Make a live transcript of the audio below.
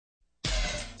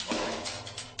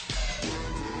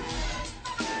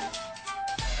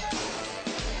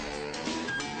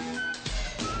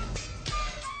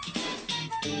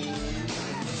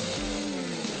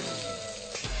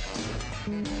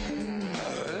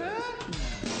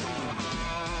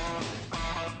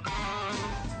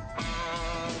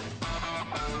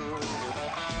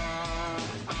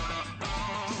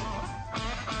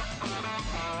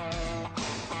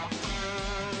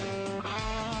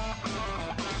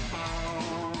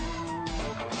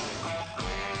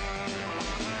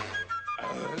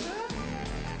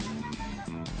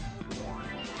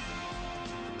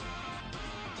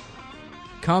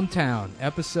Cumtown,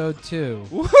 episode 2.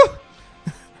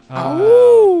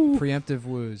 Preemptive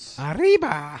woos.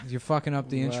 Arriba. You're fucking up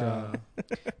the intro.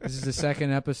 This is the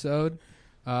second episode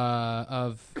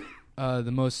of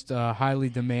the most highly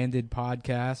demanded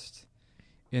podcast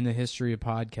in the history of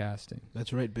podcasting.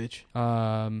 That's right, bitch.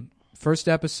 First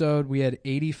episode, we had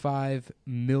 85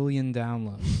 million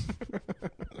downloads.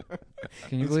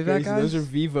 Can you believe crazy. that, guys? Those are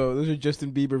Vivo. Those are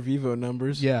Justin Bieber Vivo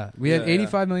numbers. Yeah. We had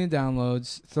 85 million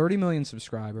downloads, 30 million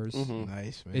subscribers. Mm-hmm.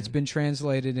 Nice, man. It's been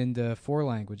translated into 4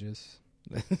 languages.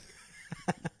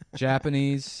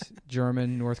 Japanese,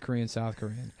 German, North Korean, South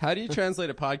Korean. How do you translate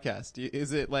a podcast?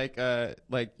 Is it like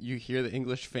you hear the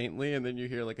English faintly and then you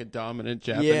hear like a dominant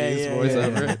Japanese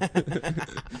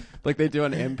voiceover? Like they do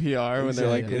on NPR when they're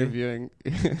like interviewing.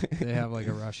 They have like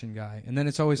a Russian guy. And then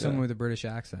it's always someone with a British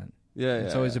accent.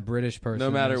 It's always a British person. No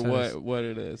matter what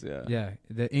it is, Yeah,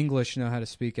 the English know how to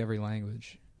speak every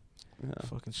language. Yeah.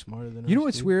 Fucking smarter than us. You know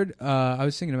what's weird? I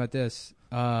was thinking about this.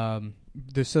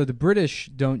 So the British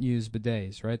don't use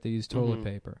bidets, right? They use toilet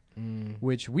paper,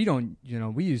 which we don't.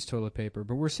 We use toilet paper,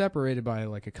 but we're separated by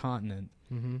like a continent.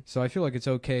 Mm-hmm. So I feel like it's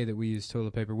okay that we use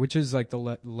toilet paper, which is like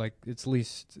it's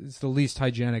the least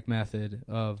hygienic method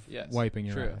of wiping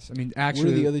your ass. I mean, actually,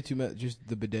 what are the other two methods? Just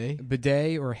the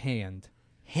bidet or hand.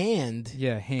 Hand?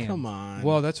 Yeah, hand. Come on.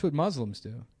 Well, that's what Muslims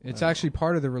do. It's actually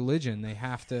part of the religion. They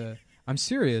have to. I'm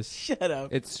serious. Shut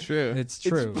up. It's true. It's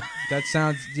true. That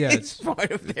sounds. Yeah, it's part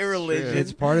of their religion.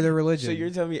 It's part of their religion. So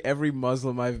you're telling me every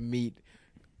Muslim I've met,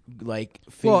 like,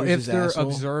 fingers if his they're asshole?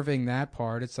 observing that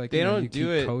part, it's like they don't you do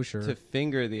keep it kosher. to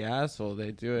finger the asshole.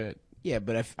 They do it. Yeah,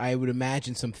 but if I would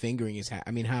imagine some fingering is.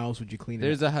 I mean, how else would you clean it?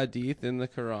 There's a hadith in the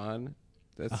Quran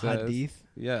that says hadith.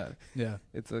 Yeah, yeah.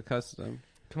 It's a custom.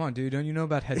 Come on, dude. Don't you know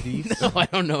about hadiths? No, I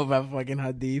don't know about fucking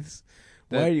hadiths.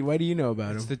 Why do you know about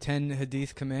them? It's the 10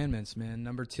 hadith commandments, man.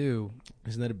 Number 2.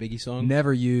 Isn't that a Biggie song?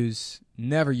 Never use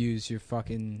your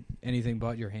fucking anything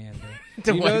but your hand.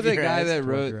 You know the guy that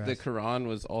wrote the Quran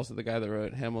was also the guy that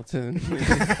wrote Hamilton.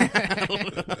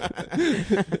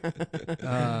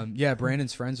 Yeah,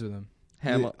 Brandon's friends with him.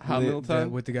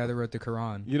 Hamilton? With the guy that wrote the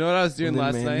Quran. You know what I was doing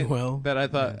last night that I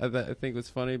thought Yeah. I think was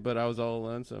funny, but I was all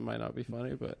alone, so it might not be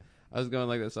funny, but I was going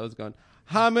like this. I was going,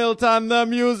 Hamilton the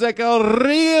musical,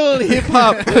 real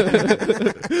hip-hop.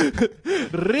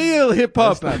 Real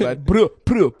hip-hop. That's not bad. Bro,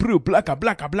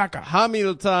 blacka.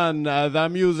 Hamilton the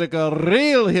musical,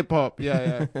 real hip-hop.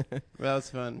 Yeah. That was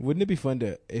fun. Wouldn't it be fun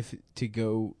to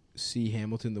go see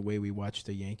Hamilton the way we watched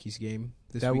the Yankees game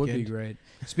this That weekend? would be great.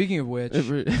 Speaking of which,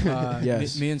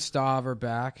 Yes. me and Stav are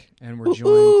back, and we're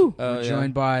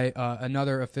joined by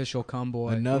another official Cum Boy.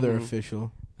 Another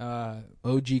official.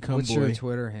 OG Cum What's Boy. your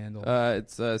Twitter handle?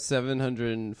 It's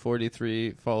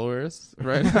 743 followers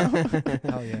right now.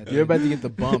 Hell yeah, dude. You're about to get the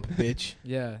bump, bitch.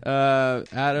 Yeah.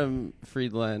 Adam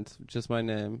Friedland, just my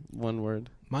name, one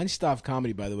word. Mine's Stav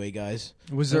Comedy, by the way, guys.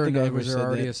 Was there I already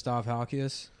that. a Stav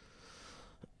Halkias?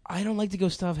 I don't like to go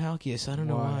Stav Halkias. I don't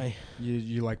know why.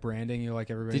 You like branding? You like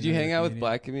everybody? Did you hang out with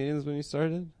black comedians when you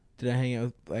started? Did I hang out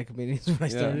with black comedians when I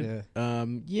started?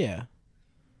 Yeah.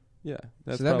 Yeah,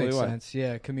 that's so that probably makes why. sense.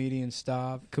 Yeah, comedian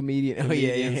Stav. Comedian.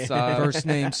 Comedian Yeah. Stav. First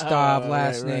name Stav,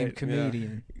 last name right.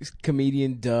 comedian.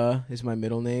 Comedian Duh is my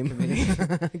middle name.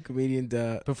 Comedian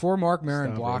Duh. Before Mark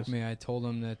Maron Stavros. blocked me, I told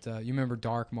him that you remember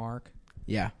Dark Mark.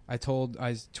 Yeah. I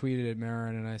tweeted at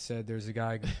Maron and I said there's a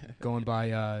guy going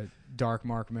by Dark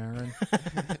Mark Maron.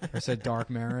 I said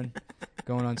Dark Maron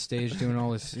going on stage doing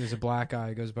all this. There's a black guy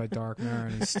who goes by Dark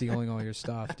Maron and stealing all your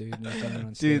stuff, dude. And he's doing it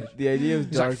on stage. Dude, the idea of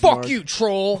He's Dark like, fuck Mark. you,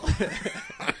 troll.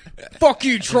 Fuck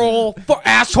you, troll.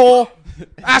 Asshole.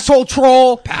 Asshole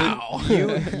troll. Pow.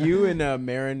 You and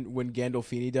Marin, when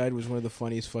Gandolfini died, was one of the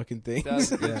funniest fucking things. That's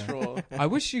the troll. I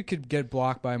wish you could get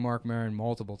blocked by Mark Maron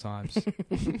multiple times.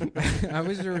 I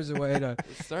wish there was a way to.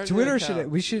 Twitter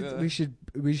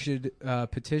should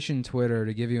petition Twitter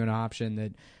to give you an option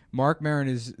that Mark Maron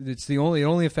it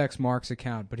only affects Mark's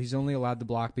account, but he's only allowed to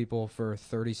block people for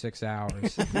 36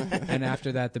 hours. And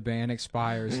after that the ban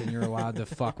expires and you're allowed to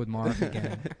fuck with Mark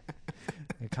again.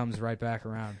 It comes right back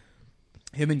around.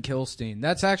 Him and Kilstein.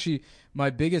 That's actually my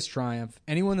biggest triumph.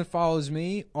 Anyone that follows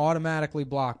me automatically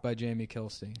blocked by Jamie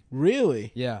Kilstein.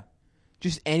 Really? Yeah.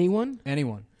 Just anyone?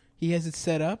 Anyone. He has it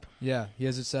set up? Yeah, he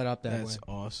has it set up that way. That's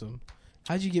awesome.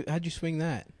 How'd you swing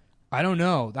that? I don't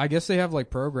know. I guess they have like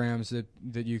programs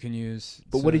that you can use.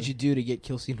 But what did you do to get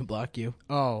Kilstein to block you?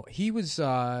 Oh, he was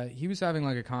having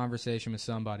like a conversation with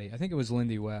somebody. I think it was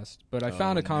Lindy West. But I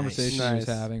found a conversation he was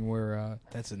having where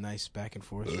that's a nice back and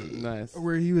forth. Nice.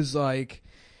 Where he was like,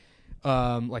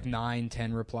 like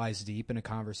 9-10 replies deep in a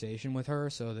conversation with her,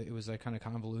 so that it was like kind of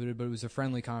convoluted, but it was a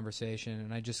friendly conversation,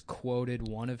 and I just quoted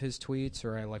one of his tweets,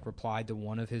 or I like replied to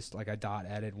one of his, like I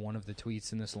edited one of the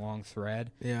tweets in this long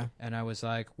thread. Yeah. And I was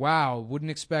like, wow,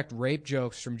 wouldn't expect rape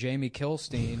jokes from Jamie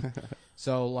Kilstein.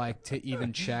 So like to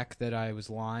even check that I was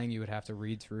lying, you would have to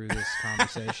read through this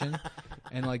conversation.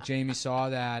 And like Jamie saw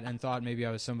that and thought maybe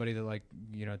I was somebody that like,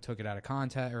 you know, took it out of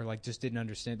context or like just didn't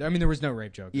understand. I mean, there was no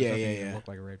rape joke. Yeah. It looked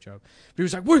like a rape joke. But he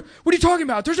was like, what are you talking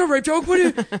about? There's no rape joke. What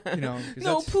are you know,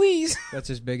 no, please. That's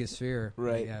his biggest fear.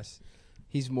 Right. Yes.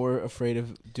 He's more afraid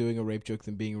of doing a rape joke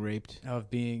than being raped. Of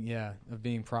being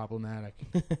problematic.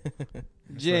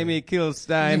 Jamie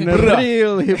Kilstein,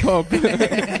 real hip hop.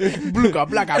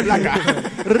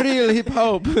 Real hip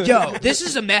hop. Yo, this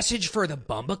is a message for the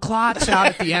bumbaclots out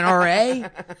at the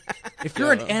NRA. If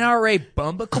you're an NRA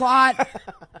bumbaclot,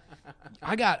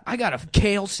 I got a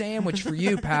kale sandwich for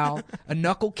you, pal. A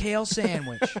knuckle kale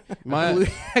sandwich.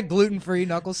 A gluten-free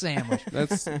knuckle sandwich.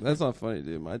 That's not funny,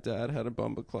 dude. My dad had a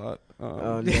bumbaclot.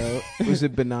 Oh no, was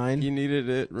it benign? He needed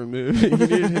it removed. He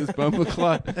needed his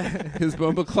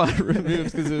bumbaclot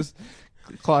removed because it was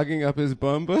clogging up his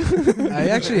bumba. I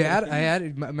actually had.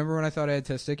 Remember when I thought I had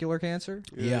testicular cancer?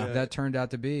 Yeah. That turned out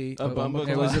to be a bumbaclot.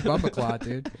 It was a bumbaclot,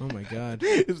 dude. Oh my god.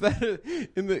 Is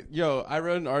that I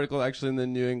wrote an article actually in the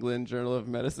New England Journal of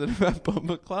Medicine about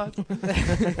bumbaclots.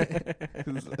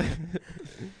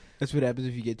 That's what happens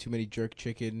if you get too many jerk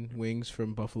chicken wings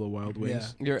from Buffalo Wild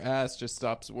Wings. Yeah. Your ass just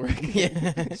stops working.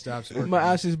 Yeah. Stops working. My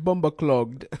ass is bumba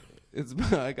clogged.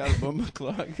 I got a bumba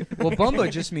clog. Well, bumba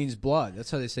just means blood.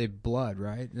 That's how they say blood,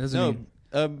 right? It doesn't mean...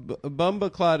 a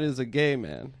bumba clot is a gay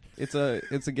man. It's a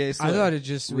gay slur. I thought it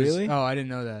just was... Really? Oh, I didn't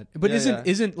know that. But Yeah,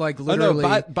 isn't like literally... Oh,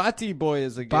 no, Bati boy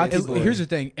is a gay slur. Here's the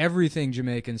thing. Everything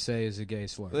Jamaicans say is a gay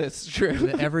slur. That's true.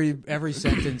 Every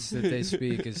sentence that they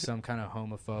speak is some kind of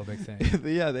homophobic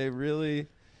thing. Yeah, they really...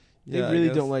 They really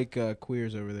don't like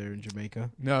queers over there in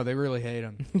Jamaica. No, they really hate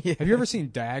them. Yeah. Have you ever seen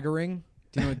daggering?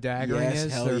 Do you know what daggering Yes,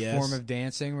 is? hell Their yes. form of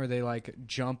dancing where they like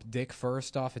jump dick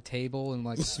first off a table and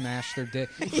like smash their dick.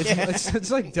 Yeah. It's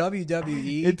like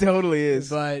WWE. It totally is.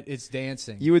 But it's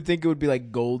dancing. You would think it would be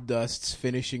like Gold Dust's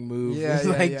finishing move. It's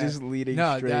like just leading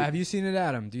straight. Have you seen it,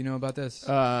 Adam? Do you know about this?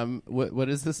 What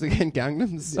is this again?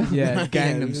 Gangnam Style? Yeah,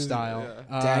 Gangnam this is- Style.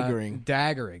 Daggering.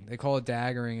 Daggering. They call it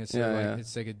daggering. It's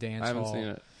it's like a dance I haven't hall. seen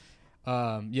it.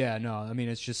 I mean,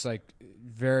 it's just like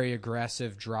very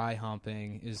aggressive dry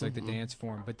humping is like the dance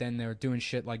form, but then they're doing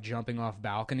shit like jumping off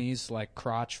balconies, like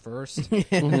crotch first,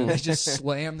 and then they just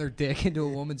slam their dick into a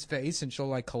woman's face and she'll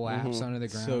like collapse onto the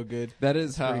ground. So good. That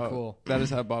is pretty how cool. That is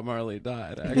how Bob Marley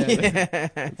died.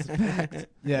 Actually.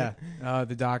 Yeah.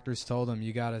 The doctors told him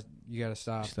you gotta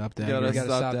stop. Stop You daggering. gotta You gotta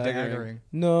stop daggering. daggering.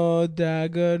 No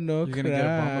dagger, no You're gonna get a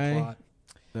bumba cry. clot.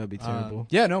 That'd be terrible.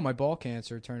 Yeah, no, my ball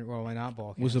cancer turned. Well, my not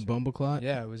ball cancer. Was a bumba clot?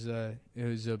 Yeah, it was a I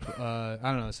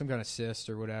don't know, some kind of cyst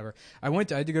or whatever. I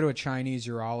had to go to a Chinese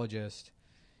urologist,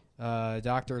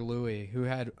 Dr. Louis, who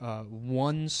had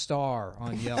 1 star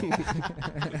on Yelp.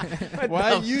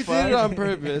 Why you did it on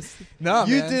purpose? No,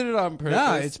 you man. did it on purpose.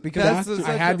 No, it's because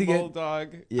I had to get bulldog.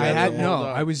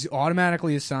 Yeah, I was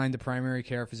automatically assigned the primary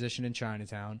care physician in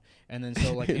Chinatown, and then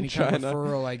so like any kind of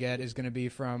referral I get is going to be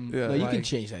from. Yeah. No, you like, can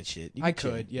change that shit. You I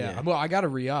can could, change- yeah. Well, I got to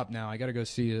re-up now. I got to go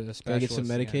see a specialist. Gotta get some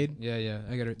again. Medicaid? Yeah.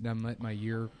 I got to my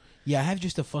year. Yeah, I have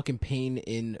just a fucking pain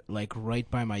in like right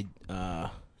by my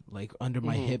like under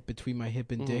my hip, between my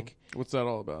hip and dick. What's that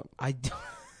all about? I don't.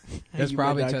 That's You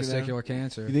probably went doctor now? testicular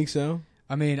cancer. You think so?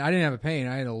 I mean, I didn't have a pain.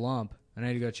 I had a lump, and I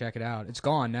had to go check it out. It's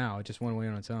gone now. It just went away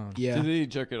on its own. Yeah. Did he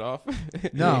jerk it off?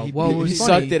 No, he, well, it was he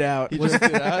funny. sucked it out. He jerked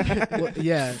it out. Well,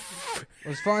 yeah.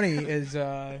 What's funny is,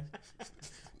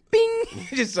 Bing!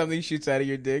 Just something shoots out of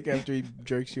your dick after he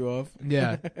jerks you off.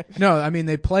 yeah. No, I mean,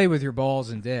 they play with your balls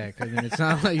and dick. I mean, it's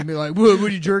not like you be like, "Whoa,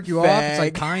 would you jerk you off?" It's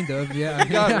like, kind of, yeah. You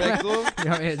got rectal?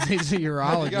 Yeah, it's a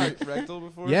urologist. Have you got rectal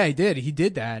before? Yeah, he did. He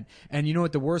did that. And you know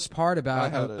what the worst part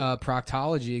about I had a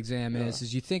proctology exam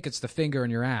is you think it's the finger in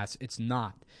your ass. It's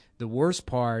not. The worst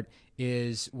part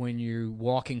is when you're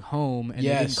walking home and they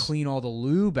didn't clean all the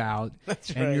lube out.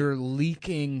 That's and right. you're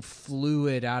leaking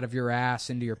fluid out of your ass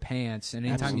into your pants. And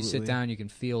anytime you sit Absolutely. down, you can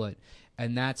feel it.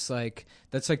 And that's like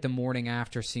the morning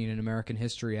after scene in American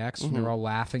History X when they're all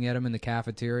laughing at him in the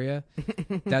cafeteria.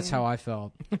 That's how I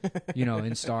felt,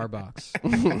 in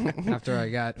Starbucks after I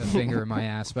got a finger in my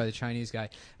ass by the Chinese guy.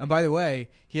 And by the way,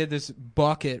 he had this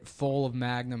bucket full of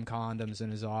Magnum condoms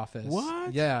in his office.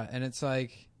 What? Yeah, and it's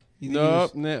like,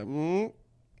 Nope.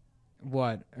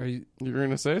 What are you? You're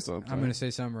gonna say something. I'm gonna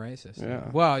say something racist. Yeah.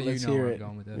 Well, Let's you know hear where it. I'm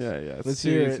going with this. Yeah. Let's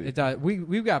hear it. It does.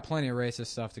 We've got plenty of racist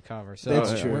stuff to cover. So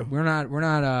That's true. We're not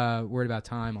worried about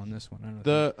time on this one.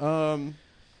 I don't think.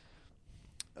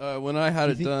 When I had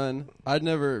it done, I'd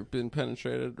never been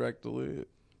penetrated rectally,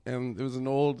 and it was an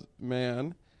old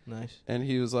man. Nice. And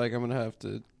he was like, "I'm gonna have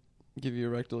to give you a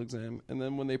rectal exam." And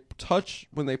then when they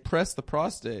press the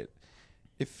prostate,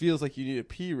 it feels like you need to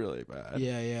pee really bad.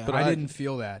 Yeah. But I didn't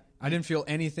feel that. I didn't feel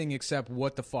anything except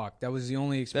what the fuck. That was the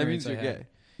only experience that means I you're had. gay.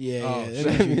 Yeah.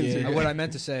 that means you're What I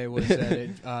meant to say was that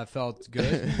it felt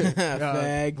good.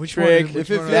 Fag which trick. one? Which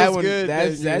If it one feels of those- good,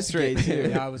 that's then you're gay straight. too.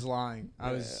 Yeah, I was lying.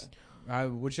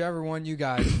 Whichever one you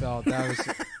guys felt,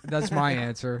 that's my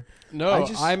answer. No,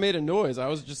 I made a noise. I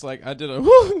was just like, I did a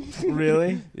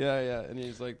Really? Yeah. And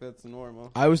he's like, that's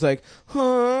normal. I was like,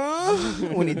 huh?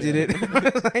 When he did it. I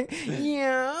was like,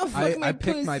 yeah, I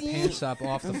picked my pants up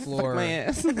off the floor my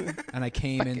ass. and I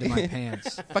came into my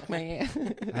pants. Fuck my ass.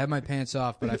 I had my pants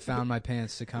off, but I found my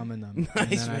pants to come in them. And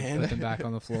Nice, then man. I put them back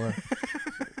on the floor.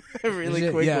 Really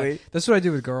Yeah, quickly. that's what I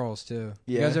do with girls too.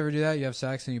 You Yeah. guys ever do that? You have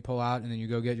sex and you pull out and then you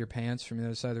go get your pants from the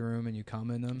other side of the room and you come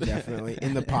in them. Definitely.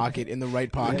 In the pocket, in the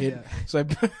right pocket. Yeah. So I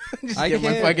just I get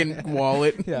my can't- fucking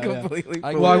wallet Yeah. completely.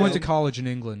 I Well, I Yeah. went to college in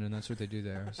England and that's what they do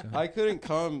there. So. I couldn't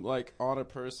come like on a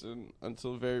person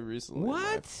until very recently.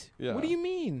 What? Yeah. What do you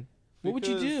mean? What would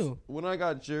you Because do? when I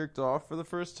got jerked off for the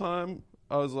first time,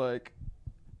 I was like,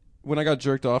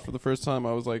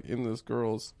 in this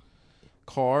girl's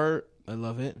car I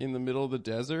love it. in the middle of the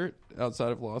desert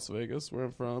outside of Las Vegas, where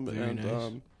I'm from, Very and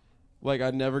nice. like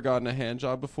I'd never gotten a hand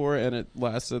job before, and it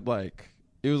lasted like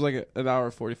it was like an hour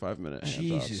 45-minute hand job.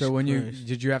 Jesus. So when Christ.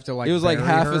 did you have to like? It was like bury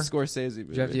half her? a Scorsese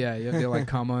movie. Did you have to, you have to like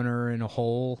come on her in a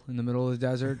hole in the middle of the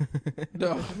desert.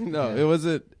 No, Yeah. it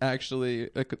wasn't actually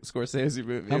a Scorsese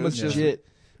movie. How It was much just legit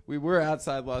we were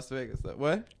outside Las Vegas.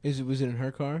 What? was it in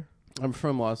her car? I'm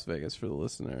from Las Vegas for the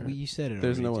listener. Well, you said it.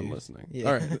 There's already, no one dude. listening. Yeah.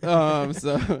 All right.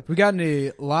 So We got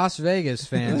any Las Vegas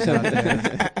fans out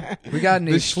there? We got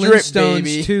any The Strip, Flintstones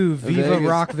baby. 2 Viva Vegas.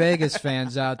 Rock Vegas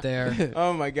fans out there?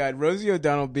 Oh my God, Rosie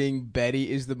O'Donnell being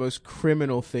Betty is the most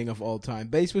criminal thing of all time.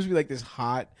 Betty's supposed to be like this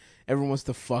hot. Everyone wants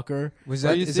to fuck her. Is Are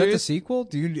that you the serious? sequel?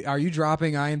 Are you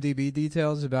dropping IMDb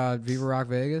details about Viva Rock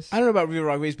Vegas? I don't know about Viva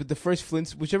Rock Vegas, but the first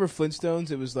whichever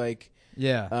Flintstones, it was like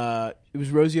Yeah. it was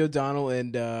Rosie O'Donnell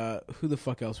and who the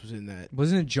fuck else was in that?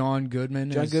 Wasn't it John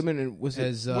Goodman? John Goodman and was it?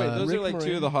 as wait, those Rick are like two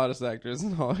Moranis? of the hottest actors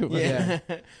in Hollywood. Yeah,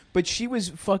 but she was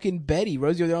fucking Betty.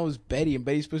 Rosie O'Donnell was Betty, and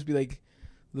Betty's supposed to be like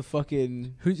the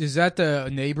fucking Who is that? The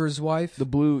neighbor's wife? the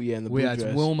blue, yeah, and the blue yeah, dress.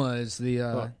 it's Wilma. Is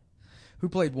the who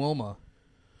played Wilma?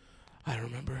 I don't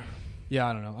remember. Yeah,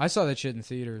 I don't know. I saw that shit in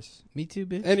theaters. Me too,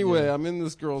 bitch. Anyway, yeah. I'm in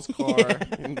this girl's car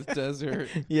in the desert,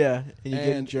 Yeah, and you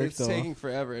getting and jerked it's off. taking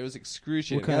forever. It was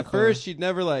excruciating. What kind At of car? first, she'd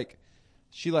never like.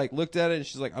 She like looked at it and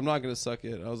she's like, "I'm not gonna suck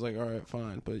it." I was like, "All right,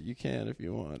 fine, but you can if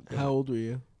you want." But How old were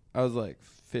you? I was like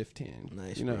 15.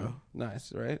 Nice, you know, bro.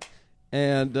 nice, right?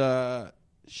 And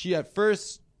she at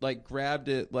first like grabbed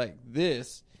it like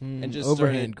this and just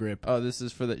overhand started, grip. Oh, this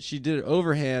is for that. She did it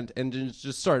overhand and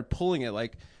just started pulling it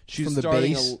like she was From the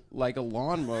starting base? like a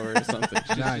lawnmower or something. She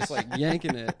was Nice. just like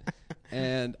yanking it,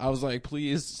 and I was like,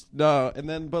 "Please, no!" And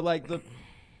then, but like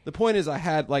the point is, I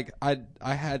had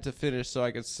to finish so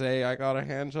I could say I got a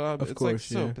hand job. Of It's course, like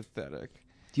so yeah. pathetic.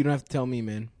 You don't have to tell me,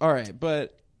 man. All right,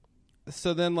 but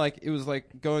so then it was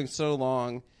like going so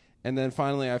long, and then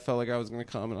finally I felt like I was gonna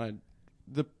come, and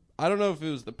I don't know if it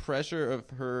was the pressure of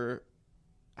her,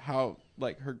 how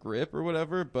like her grip or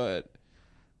whatever, but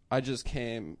I just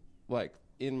came like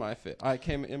in my face. I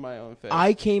came in my own face.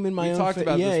 I came in my We own talked face.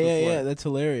 about yeah, this yeah, before. yeah. That's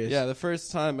hilarious. Yeah, the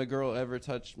first time a girl ever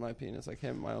touched my penis, I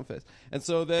came in my own face, and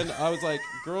so then I was like,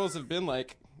 girls have been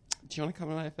like, "Do you want to come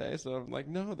in my face?" And I'm like,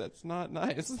 "No, that's not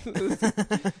nice."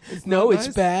 It's No, not it's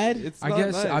nice. bad? It's I not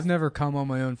guess nice. I've never come on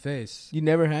my own face. You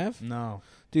never have? No.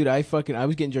 Dude, I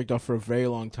was getting jerked off for a very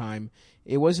long time.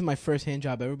 It wasn't my first hand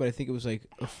job ever, but I think it was like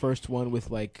a first one with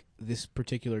like this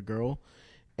particular girl,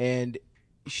 and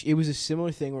it was a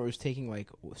similar thing where it was taking like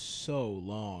so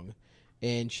long,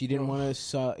 and she didn't want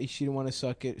to she didn't want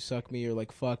to suck me or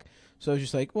like fuck. So I was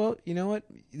just like, well, you know what?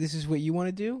 This is what you want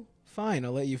to do. Fine,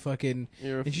 I'll let you fucking.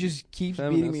 You're a And she just keeps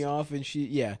feminist. beating me off, and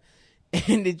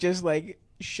and it just like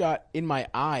shot in my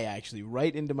eye, actually,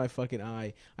 right into my fucking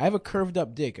eye. I have a curved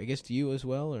up dick. I guess, do you as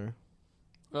well, or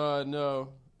No,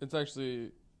 it's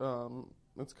actually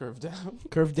it's curved down.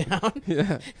 curved down?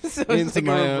 Yeah, So it's into like a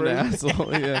my own reverse-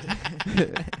 asshole. Yeah.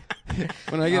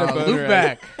 When I get a boner, loop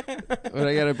back. When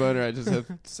I get a boner, I just have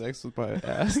sex with my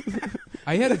ass.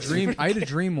 I had a dream. I had a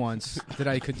dream once that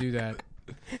I could do that.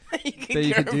 that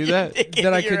you could do that?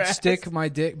 That I could stick my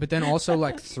dick, but then also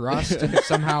like thrust and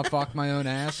somehow fuck my own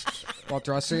ass while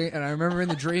thrusting. And I remember in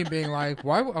the dream being like,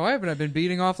 why haven't I been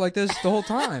beating off like this the whole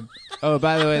time? Oh,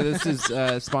 by the way, this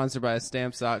is sponsored by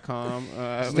Stamps.com.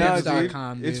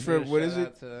 Stamps.com, dude. It's for, what is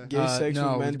it?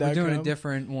 No, we're doing a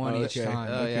different one each time.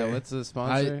 Oh, yeah. What's the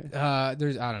sponsor? I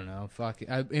don't know. Fuck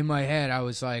it. In my head, I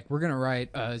was like, we're going to write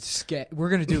a sketch. We're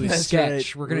going to do a sketch.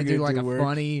 Right. We're going to do like a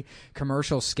funny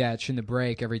commercial sketch in the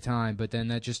break every time. But then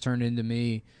that just turned into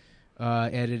me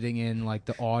editing in like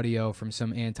the audio from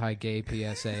some anti-gay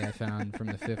PSA I found from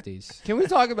the 50s. Can we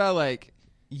talk about like...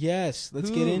 Yes, let's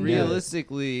who get into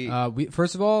realistically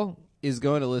first of all, is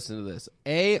going to listen to this?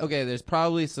 Okay, there's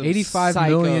probably some 85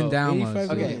 psycho, million downloads.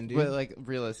 85 Okay, million, dude. but like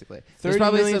realistically, there's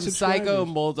probably some psycho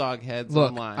Bulldog heads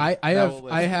look, online. I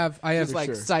have just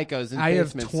like psychos in I have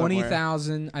basements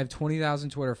 20,000. I have 20,000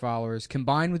 Twitter followers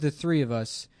combined with the three of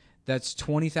us. That's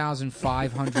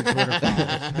 20,500 Twitter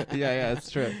followers. Yeah,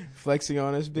 it's true. Flexing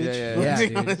on us, bitch. Yeah,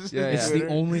 Flexing on dude. us, It's Twitter.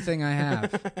 the only thing I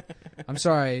have. I'm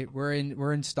sorry. We're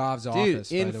in Stav's office.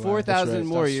 Dude, in by the way. 4,000 That's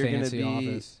more, Stav's you're gonna fancy be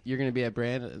office. you're gonna be at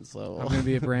Brandon's level. I'm gonna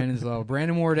be at Brandon's level.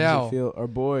 Brandon How does it Wardell, feel? Our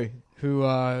boy.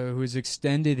 who's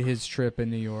extended his trip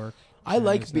in New York. I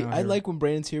like is now I here. like when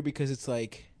Brandon's here because it's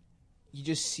like you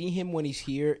just see him when he's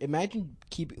here. Imagine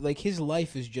like his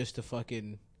life is just a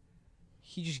fucking.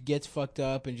 He just gets fucked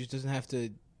up and just doesn't have to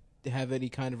have any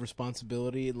kind of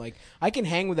responsibility. And like I can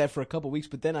hang with that for a couple weeks,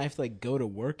 but then I have to like go to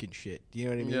work and shit. You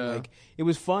know what I mean? Yeah. Like it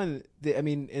was fun.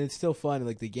 And it's still fun.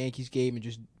 Like the Yankees game and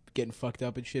just getting fucked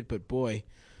up and shit. But boy,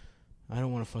 I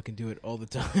don't want to fucking do it all the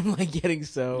time. Like getting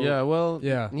so. Yeah, well,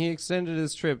 Yeah. he extended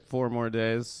his trip 4 more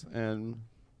days, and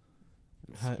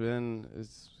it's Huh.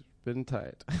 been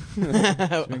tight.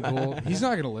 It's been cool. He's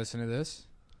not gonna listen to this.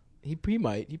 He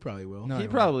might. He probably will. No, He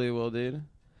probably will, dude.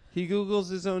 He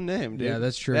Googles his own name, dude. Yeah,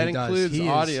 that's true. That he does. includes He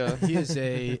audio. He is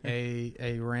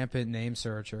a rampant name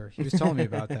searcher. He was telling me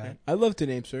about that. I love to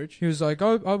name search. He was like,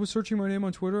 I was searching my name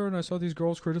on Twitter and I saw these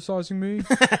girls criticizing me.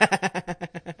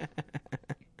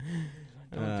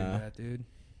 Don't do that, dude.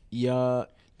 Yeah,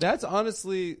 That's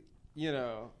honestly,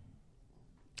 I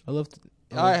love.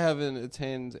 I haven't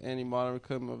attained any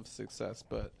modicum of success,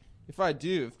 but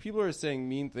if people are saying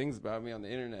mean things about me on the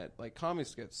internet, like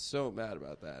comics get so mad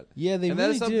about that. Yeah, they and really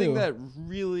that is something do. that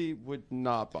really would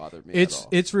not bother me at all.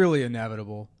 It's really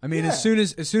inevitable. I mean, Yeah. as soon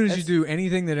as you do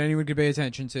anything that anyone could pay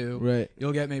attention to, Right.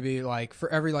 you'll get maybe like for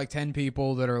every like 10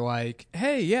 people that are like,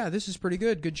 "Hey, yeah, this is pretty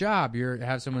good. Good job."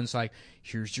 Have someone's like,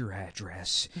 "Here's your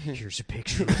address. Here's a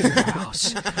picture of your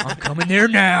house. I'm coming there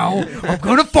now. I'm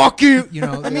gonna fuck you."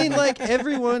 I mean, like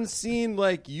everyone's seen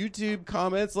like YouTube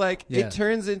comments, like Yeah. it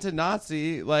turns into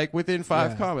Nazi like within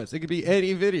 5 Yeah. comments. It could be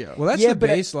any video. well, that's Yeah, the but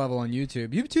base level on YouTube.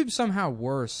 YouTube's somehow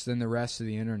worse than the rest of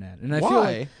the internet, and I feel Why?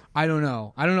 like I don't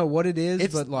know what it is,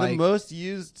 It's but like the most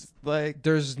used like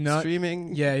there's not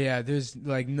streaming. Yeah, there's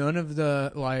like none of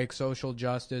the like social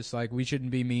justice, like we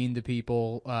shouldn't be mean to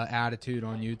people attitude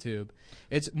on YouTube.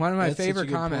 It's one of my That's such a favorite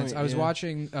good comments. point, I was yeah.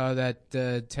 watching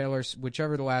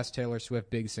whichever the last Taylor Swift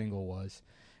big single was,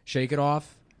 Shake It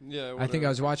Off. Yeah, I think I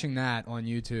was watching that on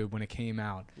YouTube when it came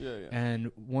out. Yeah.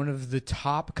 And one of the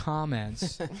top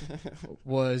comments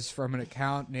was from an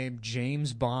account named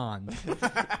James Bond.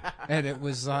 And it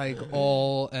was like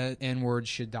all N-words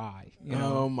should die. You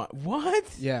know? Oh my! What?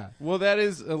 Yeah. Well, that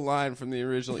is a line from the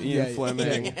original Ian Yeah,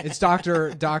 Fleming. yeah. It's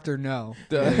Doctor No.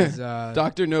 It is,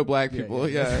 Doctor No Black yeah, People.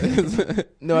 yeah. Yeah.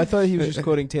 No, I thought he was just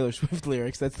quoting Taylor Swift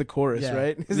lyrics. That's the chorus, Yeah.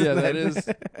 right? Yeah, that is.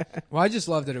 Well, I just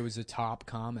love that it was a top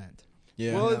comment.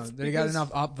 Yeah. Well, You know, it's that he got because-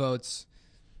 enough upvotes.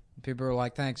 People are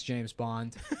like, "Thanks, James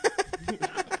Bond,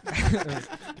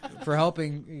 for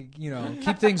helping,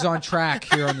 keep things on track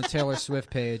here on the Taylor Swift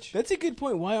page." That's a good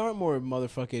point. Why aren't more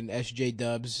motherfucking SJ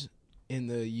dubs in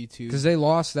the YouTube? Because they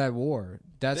lost that war.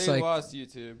 That's They like lost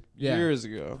YouTube Yeah. years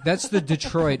ago. that's the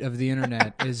Detroit of the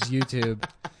internet is YouTube.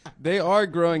 They are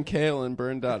growing kale in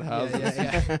burned out houses.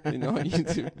 Yeah. On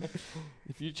YouTube.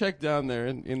 If you check down there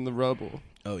in the rubble.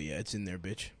 Oh yeah, it's in there,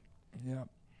 bitch. Yeah.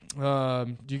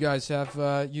 Do you guys have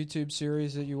YouTube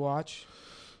series that you watch?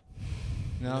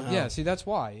 No. No. Yeah. See, that's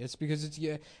why. It's because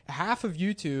half of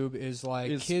YouTube is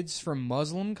like Is- kids from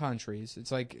Muslim countries.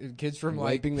 It's like kids from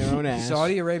Wiping their own ass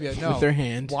Saudi Arabia. No, with their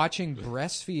hand. watching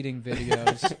breastfeeding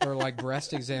videos or like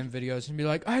breast exam videos and be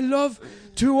like, "I love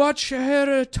to watch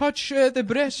her touch the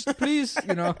breast, please."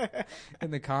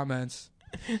 In the comments.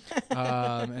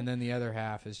 And then the other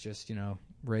half is just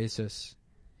racist.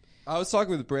 I was talking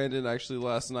with Brandon actually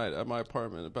last night at my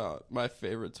apartment about my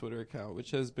favorite Twitter account, which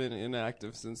has been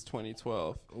inactive since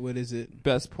 2012. What is it?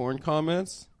 Best porn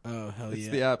comments. Oh hell It's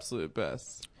yeah! the absolute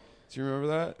best. Do you remember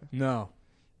that? No.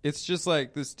 it's just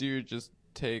like this dude just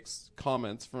takes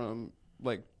comments from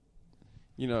like,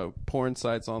 porn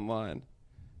sites online,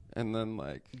 and then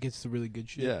like gets the really good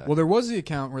shit. Yeah. Well, there was the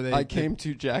account where I came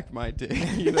to jack my dick.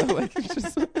 Like it's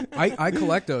just. I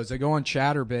collect those. I go on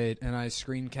Chaturbate and I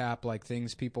screen cap like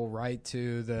things people write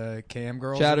to the cam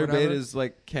girls. Chaturbate is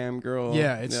like cam girl.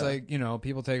 Yeah, it's like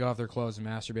people take off their clothes and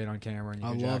masturbate on camera, and you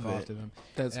can jack off to them.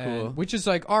 That's cool. Which is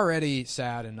like already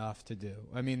sad enough to do.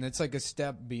 I mean, it's like a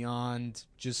step beyond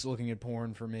just looking at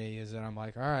porn for me. Is that I'm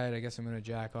like, all right, I guess I'm gonna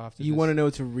jack off to. You want to know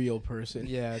it's a real person.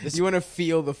 Yeah, you want to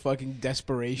feel the fucking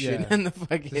desperation and the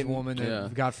fucking this woman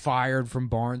that got fired from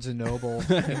Barnes and Noble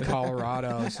in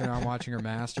Colorado. So now I'm watching her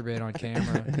masturbate on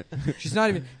camera. She's not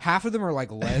even half of them are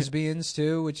like lesbians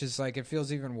too, which is like it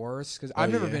feels even worse because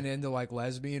I've never been into like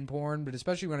lesbian porn, but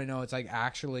especially when I know it's like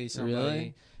actually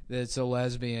somebody that's a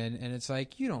lesbian, and it's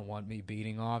like you don't want me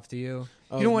beating off to you.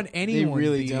 You don't want anyone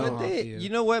beating off to you. You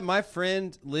know what? My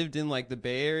friend lived in like the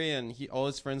Bay Area, and all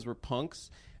his friends were punks.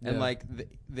 And like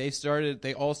they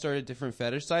all started different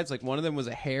fetish sites. Like one of them was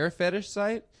a hair fetish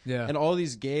site. Yeah. And all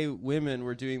these gay women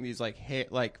were doing these like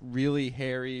like really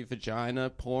hairy vagina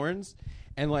porns,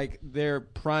 and like their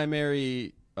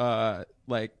primary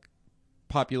like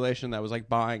population that was like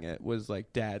buying it was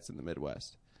like dads in the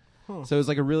Midwest. Huh. So it was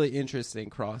like a really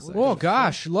interesting cross section. Oh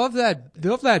gosh, love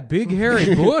that big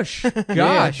hairy bush.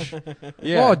 Gosh,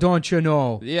 yeah. Oh, don't you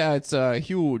know? Yeah, it's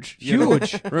huge.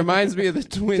 Huge. Reminds me of the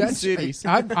Twin Cities.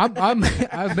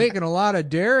 I'm making a lot of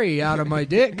dairy out of my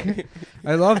dick.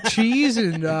 I love cheese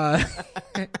and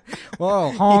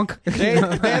well, honk. They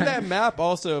had that map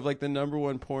also of like the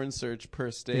 #1 porn search per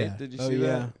state. Yeah. Did you see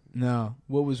that? No.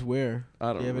 What was where?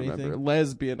 I don't remember. Anything?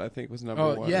 Lesbian, I think, was #1.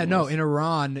 Oh, yeah, no. In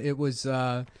Iran, it was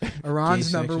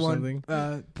Iran's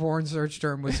 #1 porn search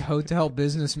term was hotel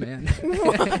businessman.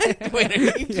 What? Wait,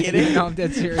 are you kidding? No, I'm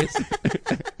dead serious.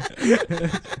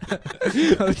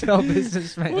 Hotel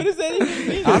businessman. What does that even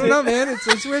mean? I don't know, man.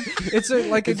 It's weird. It's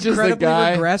incredibly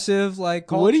regressive like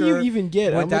culture. What do you even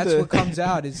get? That's what comes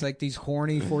out. It's like these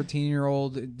horny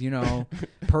 14-year-old,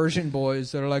 Persian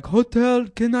boys that are like, hotel,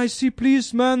 can I see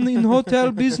please, man, in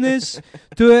hotel business? Is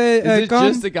it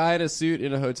just a guy in a suit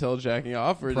in a hotel jacking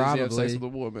off, or does he have sex with a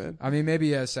woman? I mean, maybe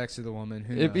he has sex with a woman.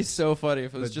 It'd be so funny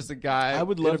if it was just a guy. I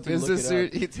would love in a to business look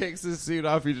it suit. He takes his suit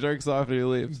off, he jerks off, and he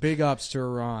leaves. Big ups to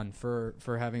Iran for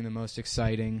having the most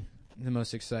exciting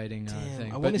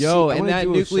thing. But and that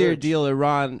nuclear deal,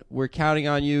 Iran, we're counting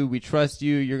on you. We trust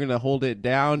you. You're gonna hold it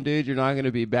down, dude. You're not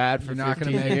gonna be bad for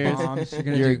 15 years. You're not gonna make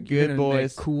bombs. You're good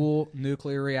boys. Make cool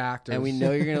nuclear reactors. And we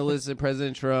know you're gonna listen to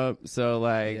President Trump. So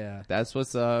that's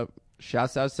what's up.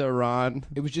 Shouts out to Iran.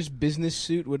 It was just business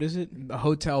suit. What is it? A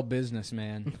hotel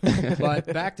businessman. But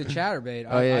back to Chaturbate.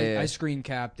 I screen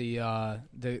capped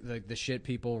the shit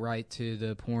people write to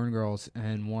the porn girls,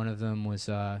 and one of them was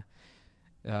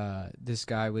this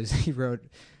guy he wrote,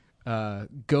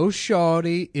 go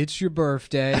shawty, it's your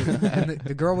birthday. And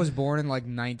the girl was born in like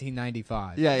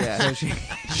 1995. Yeah. So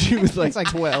she was like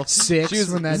 12. 6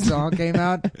 when that song came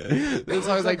out. This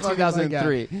song was like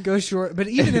 2003. Go short. But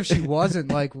even if she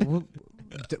wasn't, like,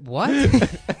 what?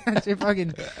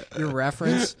 Your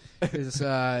reference is,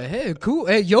 hey, cool.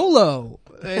 Hey, YOLO.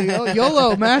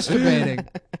 YOLO masturbating.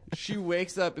 She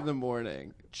wakes up in the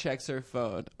morning, checks her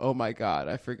phone. Oh my God,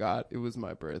 I forgot it was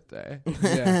my birthday.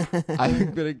 Yeah.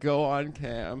 I'm going to go on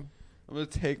cam. I'm going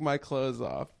to take my clothes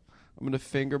off. I'm going to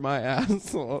finger my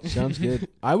asshole. Sounds good.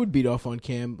 I would beat off on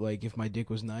cam like if my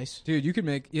dick was nice. Dude, you could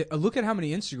look at how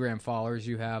many Instagram followers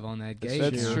you have on that gay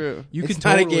That's account. true. It's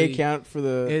not a gay account for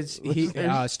the...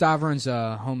 Stav runs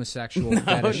a homosexual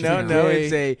fetish. No,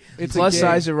 it's plus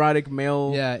size erotic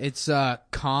male. Yeah, it's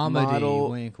comedy.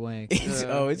 Model. Wink, wink. It's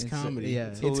comedy. Yeah,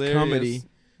 it's comedy.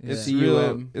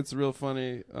 It's real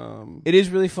funny. It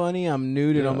is really funny. I'm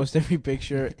nude in almost every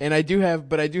picture, and I do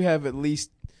have at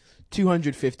least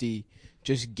 250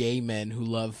 just gay men who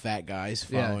love fat guys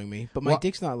following me. But my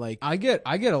dick's not like... I get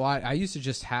a lot. I used to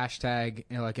just hashtag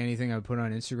like anything I would put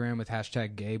on Instagram with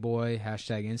hashtag gayboy,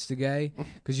 hashtag instagay,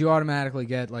 because you automatically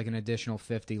get like an additional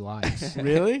 50 likes.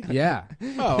 Really? Yeah.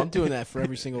 Oh, I'm doing that for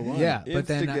every single one. Yeah, but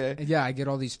then I get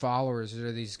all these followers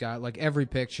or these guys. Like every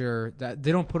picture that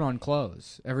they don't put on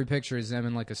clothes. Every picture is them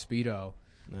in like a Speedo.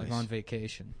 Nice. Like on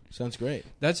vacation. Sounds great.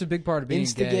 That's a big part of being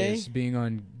gay is being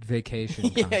on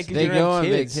vacation. They go on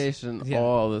vacation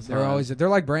all the time. They're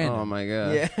like Brandon. Oh my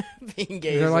God. Yeah, being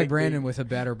gay. They're like Brandon with a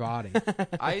better body.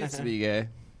 I used to be gay.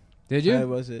 Did you? How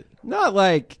was it? Not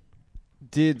like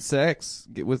did sex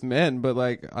with men, but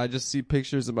like I just see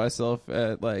pictures of myself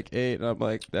at like 8 and I'm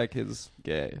like, that kid's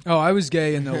gay. Oh, I was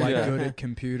gay in the like good at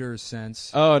computers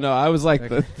sense. Oh no, I was like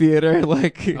the theater,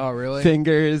 like oh really?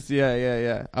 Fingers,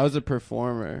 yeah. I was a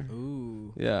performer.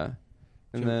 Ooh. Yeah.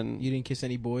 And then you didn't kiss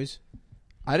any boys?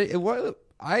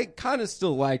 I kind of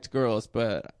still liked girls,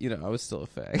 but I was still a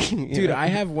fag. Dude, I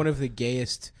have one of the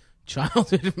gayest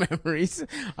childhood memories.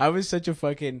 I was such a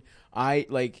fucking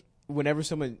whenever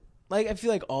someone I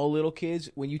feel like all little kids,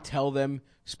 when you tell them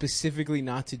specifically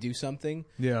not to do something,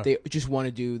 they just want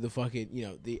to do the fucking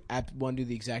want to do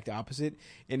the exact opposite.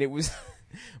 And it was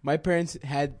my parents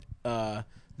had the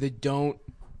don't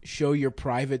show your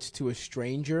privates to a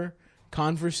stranger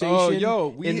conversation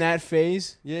in that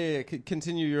phase. Yeah.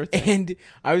 Continue your thing. And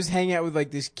I was hanging out with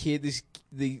like this kid,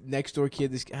 the next door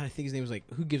kid. I think his name was like,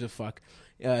 who gives a fuck?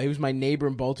 He was my neighbor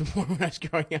in Baltimore when I was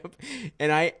growing up,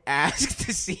 and I asked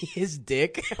to see his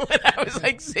dick when I was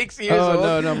like 6 years old.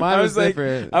 Oh no, mine was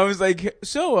different. I was like,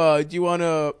 so do you want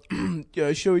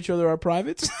to show each other our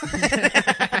privates?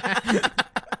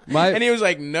 And he was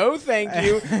like, no, thank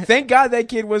you. Thank God that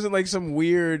kid wasn't like some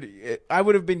weird. I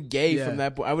would have been gay from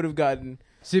that point. I would have gotten.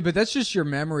 See, but that's just your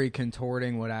memory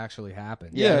contorting what actually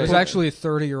happened. Yeah, it was actually a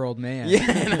 30-year-old man.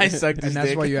 Yeah, and I sucked his and that's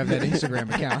dick. why you have that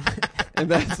Instagram account. And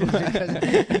that's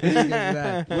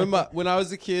why when I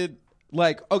was a kid,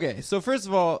 like, okay, so first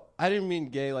of all, I didn't mean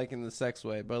gay like in the sex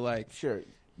way, but like, sure,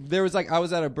 there was like, I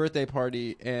was at a birthday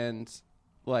party and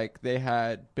like they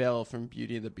had Belle from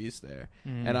Beauty and the Beast there,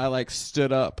 and I like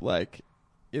stood up like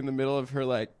in the middle of her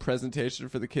like presentation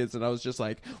for the kids, and I was just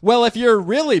like, well, if you're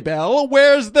really Belle,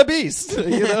 where's the Beast?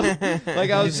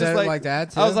 Like I was just like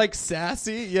that too? I was like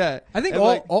sassy. I think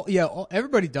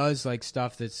everybody does like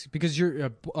stuff that's because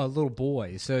you're a little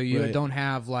boy, so you don't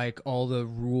have like all the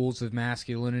rules of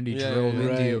masculinity drilled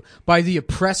into you by the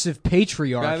oppressive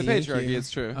patriarchy. By the patriarchy,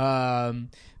 it's true.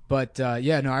 But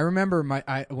I remember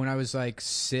when I was like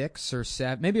 6 or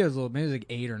 7, maybe it was like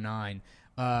 8 or 9.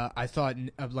 I thought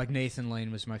like Nathan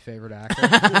Lane was my favorite actor,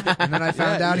 and then I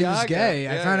found out he was gay.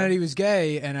 I found out he was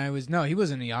gay, and he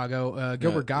wasn't Iago.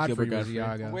 Gilbert Gottfried was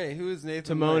Iago. Wait, who is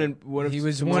Nathan? Timon and what if he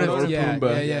was one of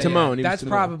Pumbaa. Timon. That's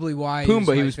probably why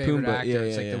Pumbaa. He was my favorite actor.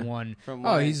 It's like the one.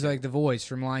 He's like the voice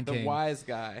from Lion King. The wise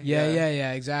guy.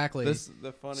 Yeah, exactly.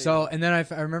 The funny. So, and then I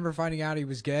remember finding out he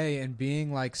was gay and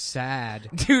being like sad,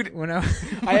 dude. When I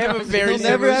have a very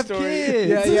similar story.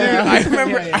 Kids. Yeah. I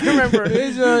remember.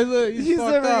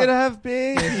 He's never gonna have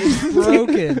babies. He's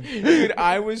broken. Dude,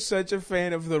 I was such a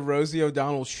fan of the Rosie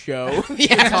O'Donnell show. The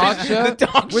talk show? The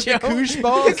talk with show. The koosh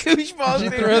balls? The koosh balls.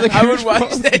 I would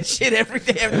watch that shit every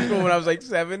day after school when I was like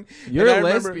 7. You're a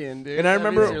lesbian, dude. And I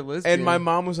remember, and my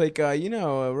mom was like,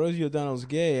 Rosie O'Donnell's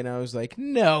gay. And I was like,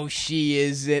 no, she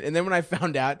isn't. And then when I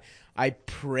found out, I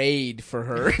prayed for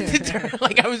her.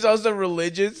 Like I was also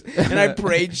religious, and I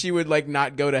prayed she would like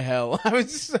not go to hell. I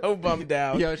was so bummed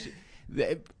out.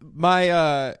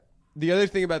 The other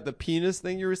thing about the penis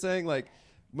thing you were saying, like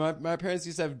my parents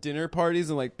used to have dinner parties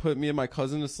and like put me and my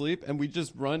cousin to sleep, and we'd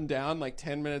just run down like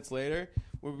 10 minutes later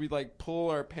where we'd like pull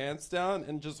our pants down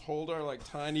and just hold our like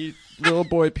tiny little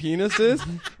boy penises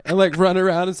and like run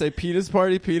around and say penis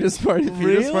party, penis party,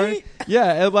 penis party.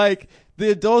 Yeah, and like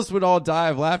the adults would all die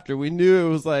of laughter. We knew it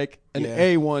was like an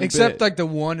A1 except bit. like the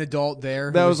one adult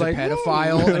there who was like, a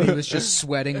pedophile and he was just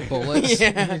sweating bullets.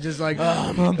 And just like,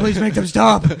 Mom, please make them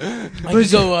stop.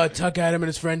 Please go tuck Adam and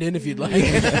his friend in if you'd like.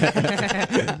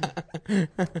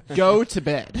 Go to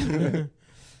bed.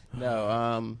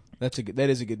 No, that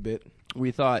is a good bit.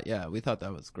 We thought that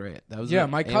was great. That was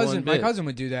my cousin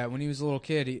would do that when he was a little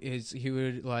kid. He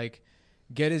would like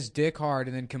get his dick hard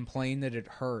and then complain that it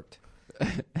hurt.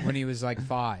 When he was like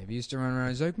 5, he used to run around.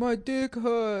 He's like, "My dick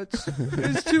hurts.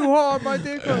 It's too hard. My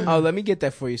dick hurts." Oh, let me get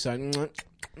that for you, son.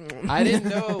 I didn't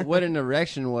know what an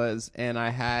erection was, and I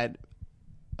had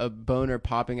a boner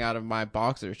popping out of my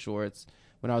boxer shorts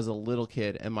when I was a little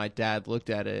kid, and my dad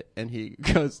looked at it, and he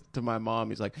goes to my mom.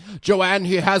 He's like, "Joanne,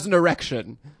 he has an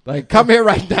erection. Like, come here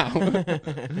right now."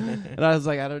 And I was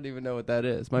like, I don't even know what that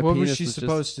is. What was she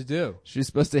supposed to do? She's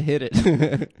supposed to hit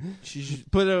it. She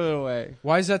should put it away.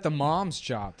 Why is that the mom's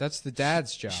job? That's the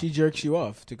dad's job. She jerks you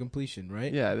off to completion,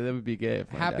 right? Yeah, that would be gay.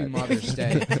 Happy Mother's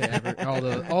Day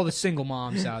to all the single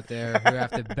moms out there who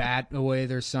have to bat away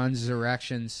their sons'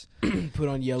 erections. Put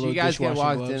on yellow. Do you guys get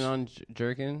walked gloves? in on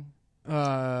jerking?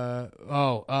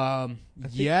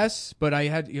 Yes, but I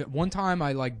had one time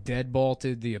I like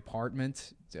deadbolted the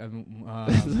apartment. So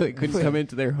they couldn't come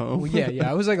into their home. Well, yeah.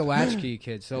 I was like a latchkey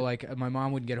kid, so like my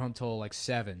mom wouldn't get home till like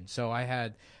 7. So I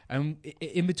had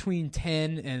in between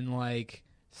 10 and like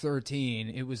 13.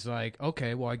 It was like,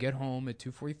 okay, well I get home at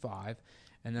 2:45.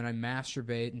 and then I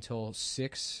masturbate until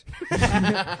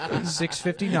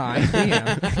 6:59 p.m.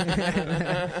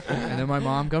 and then my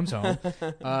mom comes home.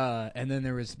 And then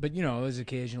there was, but it was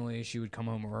occasionally she would come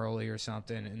home early or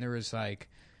something, and there was like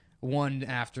one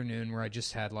afternoon where I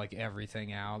just had like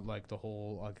everything out, like the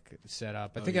whole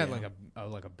setup. I think I had like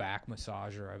a back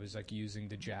massager I was like using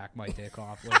to jack my dick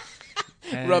off with.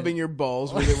 Rubbing your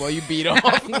balls with it while you beat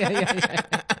off.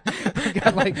 Yeah.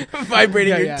 Got like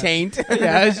vibrating your taint.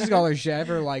 Yeah, I was just calling her chef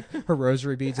her like her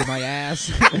rosary beads in my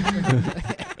ass.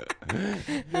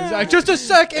 It's like, just a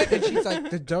second, and she's like,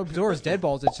 the door is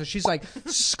deadbolted, so she's like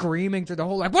screaming through the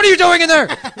whole like, what are you doing in there?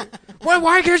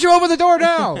 Why can't you open the door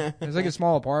now? It's like a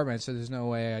small apartment, so there's no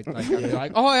way I'd be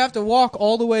like, I have to walk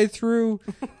all the way through,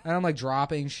 and I'm like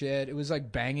dropping shit. It was like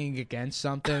banging against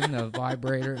something, the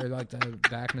vibrator or like the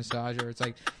back massager. It's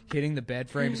like hitting the bed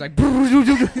frame. It's like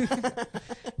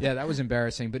yeah, that was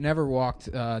embarrassing, but never walked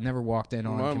in on completely.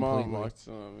 My mom walked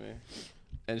in on me,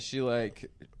 and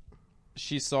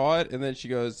she saw it, and then she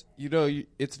goes,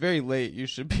 it's very late. You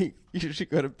should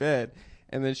go to bed.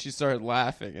 And then she started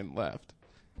laughing and left.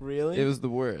 Really? It was the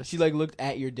worst. She like looked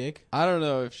at your dick? I don't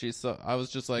know if she saw. I was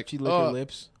just like, she licked her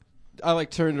lips. I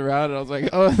like turned around and I was like,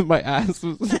 oh, my ass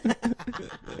was.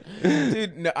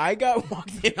 Dude, no, I got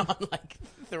walked in on like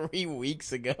 3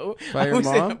 weeks ago. By your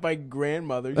mom? My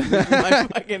grandmother. I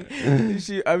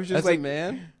was just as like, a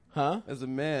man? Huh? As a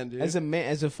man, dude.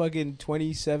 As a fucking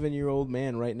 27-year-old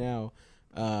man right now.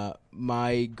 I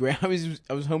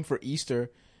was home for Easter,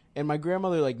 and my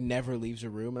grandmother like never leaves her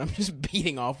room, and I'm just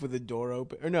beating off with the door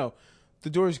open. Or no, the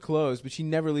door is closed, but she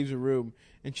never leaves her room,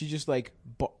 and she just like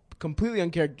completely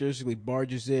uncharacteristically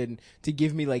barges in to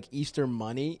give me like Easter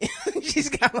money. She's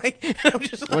got like, I'm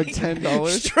just like $10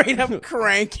 straight up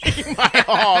cranking my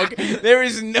hog. There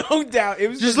is no doubt. It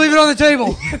was just leave it on the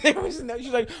table. There was no.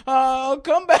 She's like, I'll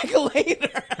come back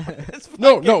later.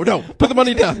 No. Put the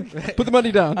money down. Put the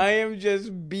money down. I am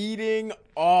just beating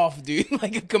off, dude.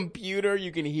 Like a computer.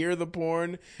 You can hear the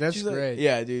porn. That's great. Like,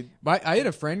 yeah, dude. I had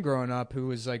a friend growing up who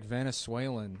was like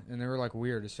Venezuelan, and they were like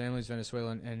weird. His family's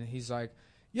Venezuelan, and he's like,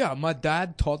 yeah, my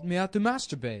dad taught me how to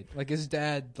masturbate. Like his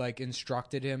dad like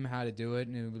instructed him how to do it,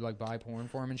 and he would like buy porn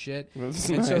for him and shit. That's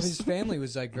and nice. so his family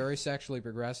was like very sexually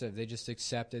progressive. They just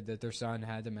accepted that their son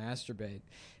had to masturbate,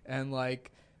 and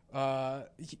like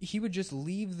he would just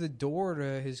leave the door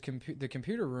to his the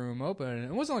computer room open. And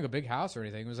it wasn't like a big house or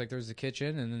anything. It was like there was the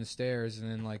kitchen and then the stairs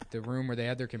and then like the room where they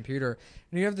had their computer.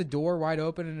 And you have the door wide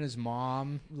open, and his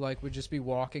mom like would just be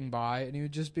walking by, and he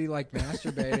would just be like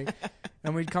masturbating.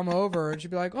 And we'd come over, and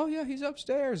she'd be like, "Oh yeah, he's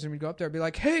upstairs." And we'd go up there, and be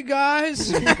like, "Hey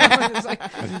guys," and it's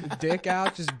like dick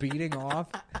out, just beating off.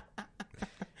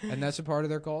 And that's a part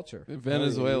of their culture.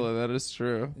 Venezuela, that is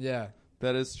true. Yeah,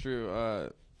 that is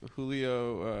true.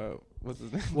 Julio, what's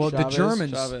his name? Well, Chavez? the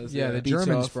Germans, Chavez, the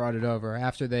Germans brought it over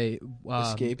after they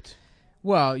escaped.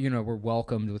 Well, were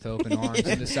welcomed with open arms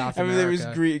into South America. They was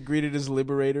greeted as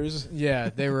liberators. Yeah,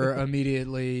 they were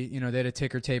immediately, they had a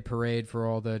ticker tape parade for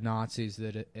all the Nazis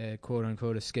that quote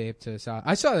unquote escaped to South.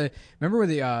 I saw remember with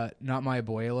the Not My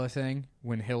Abuela thing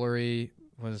when Hillary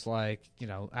was like,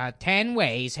 10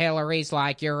 ways Hillary's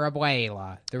like your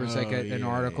abuela. There was an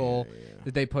article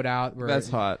that they put out where that's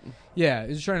hot. Yeah, it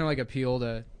was trying to like appeal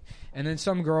to. And then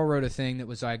some girl wrote a thing that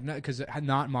was like, because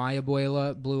Not My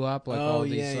Abuela blew up, like all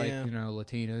these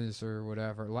Latinas or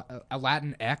whatever.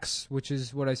 Latin X, which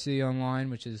is what I see online,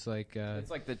 which is like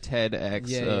it's like the TEDx.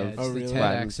 It's the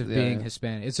TEDx of being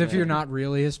Hispanic. It's if you're not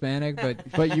really Hispanic,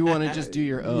 but you want to just do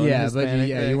your own. Yeah, Hispanic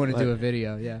but you want to do a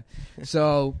video. Yeah.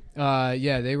 So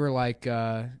they were like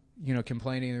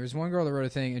complaining. There was one girl that wrote a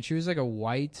thing, and she was like a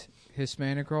white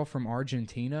Hispanic girl from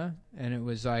Argentina, and it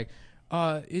was like.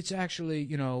 It's actually,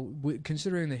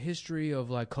 considering the history of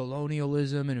like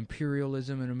colonialism and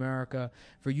imperialism in America,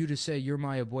 for you to say you're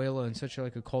my abuela in such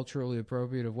like a culturally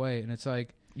appropriate way, and it's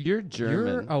like you're German.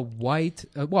 You're a white.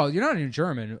 Well, you're not even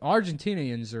German.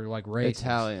 Argentinians are like racist.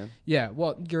 Italian. Yeah.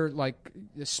 Well, you're like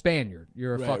a Spaniard.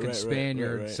 You're a fucking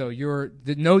Spaniard. Right. So you're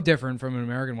no different from an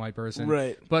American white person.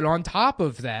 Right. But on top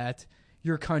of that.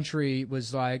 Your country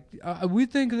was like, we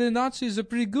think the Nazis are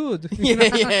pretty good.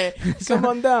 Yeah. Come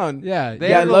on down. Yeah. They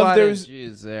had a lot of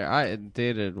Jews there. I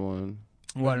dated one.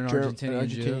 What, an Argentinian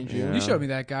Jew? Yeah. You showed me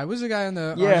that guy. Was the guy on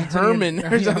the Herman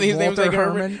or something. His name was like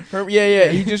Herman. Yeah.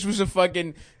 He just was a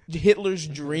fucking Hitler's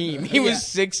dream. He was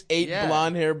 6'8",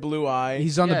 blonde hair, blue eye.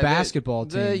 He's on the basketball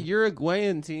team. The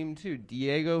Uruguayan team too.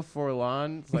 Diego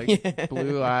Forlan, like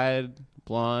blue-eyed,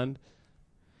 blonde.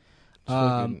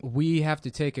 We have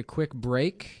to take a quick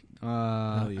break.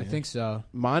 I think so.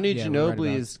 Manu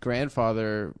Ginobili's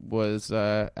grandfather was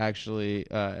actually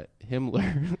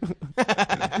Himmler.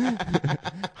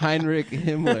 Heinrich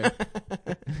Himmler.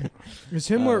 Is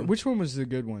Himmler? Which one was the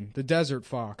good one? The Desert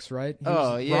Fox, right?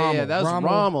 Rommel. Yeah, that was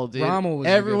Rommel, dude. Rommel was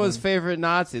everyone's favorite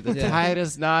Nazi, the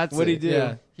tightest Nazi. What'd he do?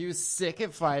 Yeah. He was sick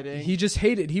at fighting. He just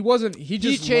hated. He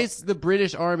chased the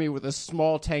British army with a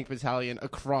small tank battalion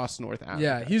across North Africa.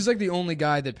 Yeah, he was like the only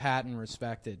guy that Patton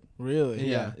respected. Really?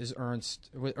 Yeah, is Ernst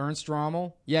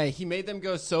Rommel? Yeah, he made them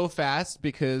go so fast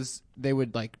because they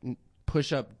would like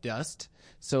push up dust.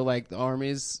 So like the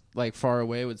armies like far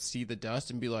away would see the dust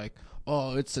and be like,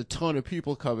 "Oh, it's a ton of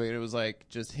people coming." And it was like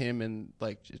just him and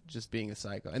like just being a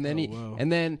psycho. And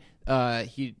then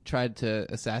he tried to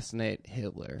assassinate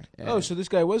Hitler. So this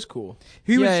guy was cool.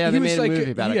 They made a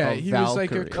movie about it called he was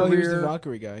like a Valkyrie. He was the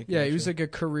Valkyrie guy. Yeah, he was like a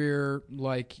career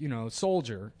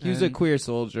soldier. He was a queer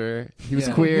soldier. He was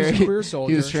Yeah. queer. He was a queer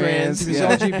soldier. He was trans. He was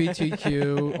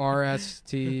LGBTQ,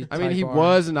 RST. I mean, he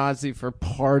was a Nazi for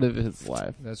part of his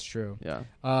life. That's true. Yeah.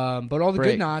 But all the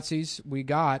good Nazis we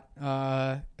got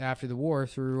after the war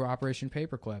through Operation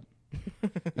Paperclip.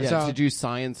 To do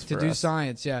science for us.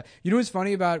 Science, yeah. You know what's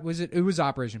funny about it was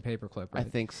Operation Paperclip, right? I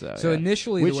think so. So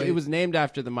initially, it was named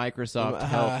after the Microsoft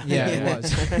help. It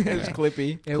was. It was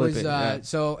Clippy. It was.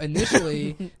 So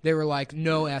initially, they were like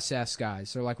no SS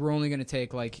guys. They're like, we're only going to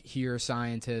take like here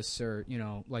scientists or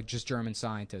like just German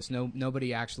scientists.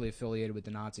 Nobody actually affiliated with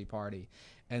the Nazi Party.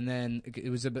 And then it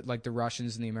was a bit like the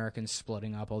Russians and the Americans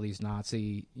splitting up all these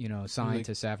Nazi,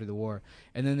 scientists after the war.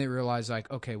 And then they realized,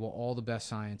 like, okay, well, all the best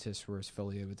scientists were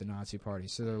affiliated with the Nazi Party.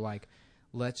 So they're like,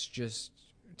 let's just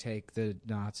take the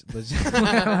Nazis.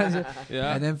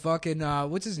 Yeah. And then fucking,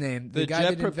 what's his name? The guy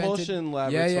Jet Propulsion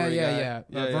Laboratory Yeah.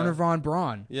 Werner von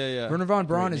Braun. Yeah. Werner von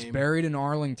Braun is name. buried in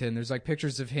Arlington. There's like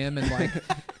pictures of him and like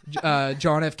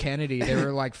John F. Kennedy. They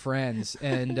were like friends,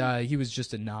 and he was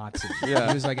just a Nazi. Yeah.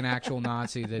 He was like an actual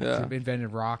Nazi that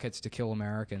invented rockets to kill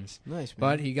Americans. Nice, man.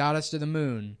 But he got us to the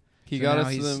moon. He got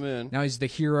us to the moon. Now he's the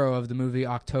hero of the movie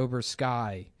October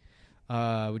Sky,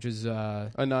 which is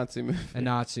a Nazi movie. A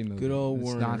Nazi movie. Good old It's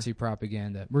Werner. Nazi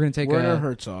propaganda. We're gonna take Werner a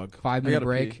Herzog. 5-minute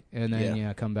break and then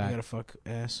Yeah. come I back. gotta fuck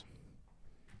ass.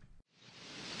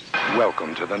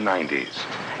 Welcome to the 90s,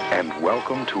 and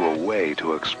welcome to a way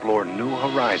to explore new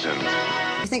horizons.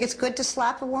 You think it's good to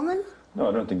slap a woman? No,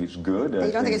 I don't think it's good.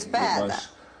 You don't think it's bad?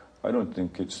 I don't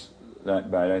think it's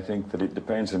that bad. I think that it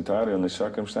depends entirely on the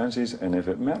circumstances and if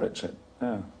it merits it.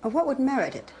 Yeah. What would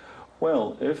merit it?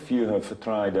 Well, if you have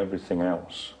tried everything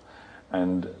else,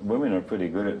 and women are pretty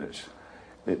good at this,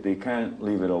 they can't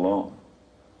leave it alone.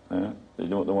 They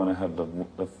want to have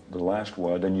the last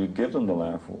word, and you give them the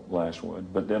last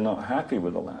word, but they're not happy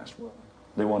with the last word.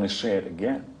 They want to say it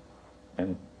again,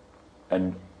 and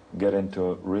get into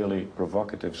a really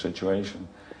provocative situation.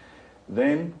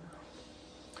 Then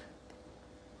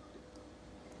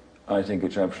I think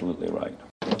it's absolutely right.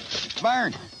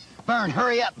 Vern,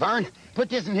 hurry up, Vern. Put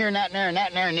this in here and that in there and that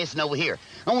in there and this and over here.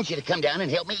 I want you to come down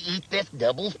and help me eat this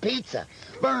Doubles pizza.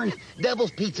 Vern,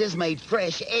 Doubles pizza is made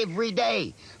fresh every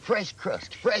day. Fresh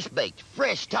crust, fresh baked,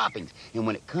 fresh toppings. And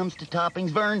when it comes to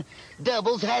toppings, Vern,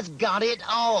 Doubles has got it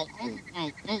all.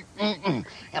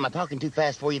 Am I talking too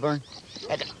fast for you, Vern?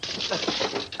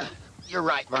 You're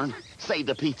right, Vern. Save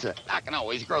the pizza. I can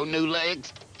always grow new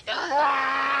legs.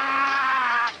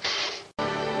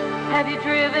 Have you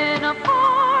driven a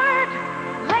Ford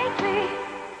lately?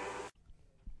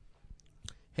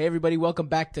 Hey everybody, welcome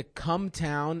back to Cum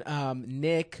Town.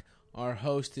 Nick, our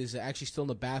host, is actually still in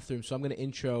the bathroom, so I'm going to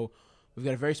intro. We've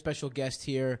got a very special guest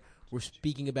here. We're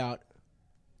speaking about...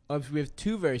 we have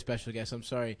two very special guests, I'm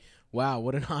sorry. Wow,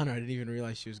 what an honor. I didn't even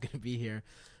realize she was going to be here.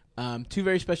 Two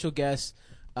very special guests.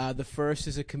 The first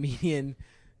is a comedian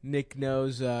Nick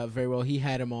knows very well. He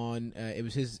had him on. It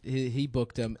was he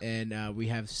booked him, and we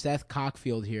have Seth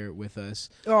Cockfield here with us.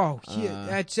 Oh,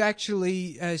 that's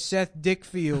actually Seth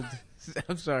Dickfield.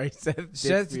 I'm sorry, Seth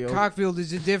Dickfield. Cockfield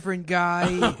is a different guy.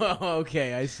 Oh,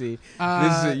 okay, I see.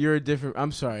 You're a different.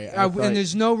 I'm sorry. And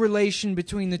there's no relation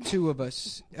between the two of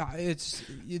us. It's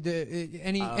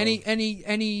any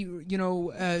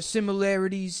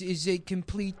similarities is a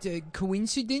complete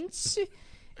coincidence.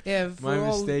 For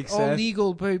all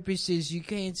legal purposes, you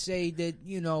can't say that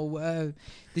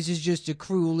this is just a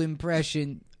cruel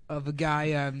impression of a guy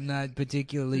I'm not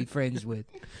particularly friends with.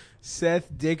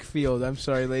 Seth Dickfield. I'm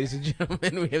sorry, ladies and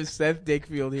gentlemen. We have Seth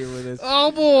Dickfield here with us.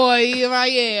 Oh, boy, here I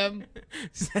am.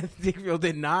 Seth Dickfield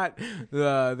did not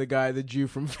the guy, the Jew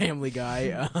from Family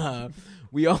Guy.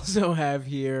 We also have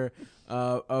here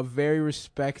a very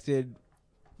respected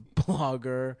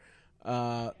blogger,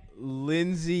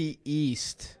 Lindsay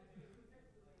East.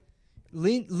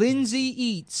 Lindsay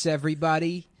Eats,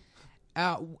 everybody.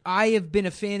 I have been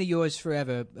a fan of yours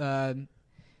forever.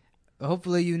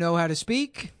 Hopefully you know how to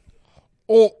speak.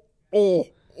 Oh.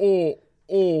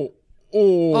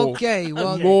 Okay,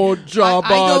 well, More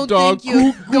I don't think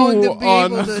you're going to be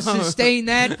able to sustain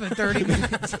that for 30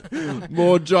 minutes.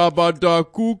 More Jabba da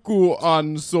Cuckoo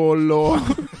on Solo.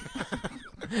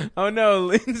 Oh no,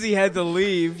 Lindsay had to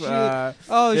leave.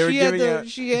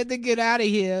 She had to get out of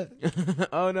here.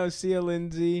 Oh no, see ya,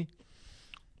 Lindsay.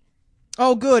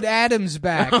 Oh, good. Adam's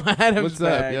back. Adam's What's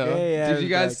back. up, yo? Hey, Did Adam's you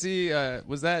guys back. see?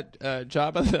 Was that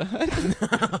Jabba the Hutt?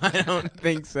 No, I don't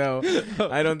think so.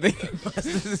 I don't think.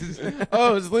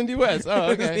 Oh, it's Lindy West.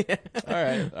 Oh, okay. All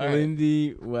right.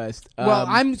 Lindy West. Well,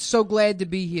 I'm so glad to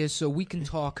be here so we can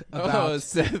talk about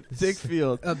Seth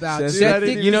Dickfield. Seth Seth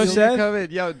Dickfield. You know Seth?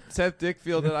 Yo, Seth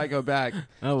Dickfield and I go back.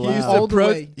 Oh He wow. used, All to the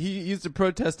way. he used to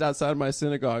protest outside my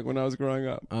synagogue when I was growing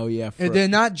up. Oh yeah. They're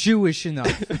not Jewish enough.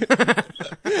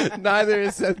 Neither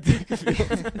is Seth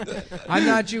Dickfield. I'm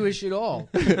not Jewish at all.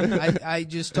 I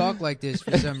just talk like this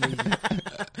for some reason.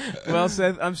 Well,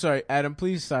 Seth, I'm sorry, Adam.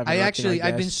 Please stop. I've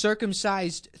been guest.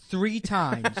 circumcised 3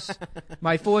 times.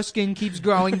 My foreskin keeps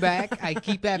growing back. I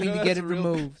keep having to get that's it real.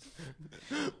 removed.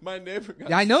 My neighbor got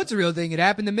Yeah, I know it's a real thing. It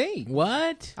happened to me.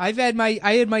 What? I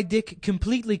had my dick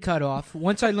completely cut off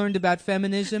once I learned about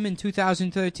feminism in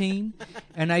 2013,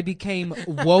 and I became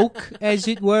woke, as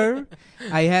it were.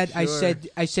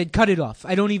 I said, cut it off.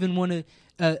 I don't even want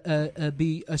to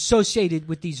be associated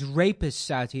with these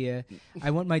rapists out here.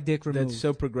 I want my dick removed. That's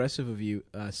so progressive of you,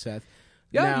 Seth.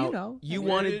 Yeah, now, you know. You Where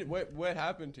wanted. did- what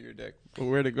happened to your dick?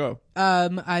 Where'd it go?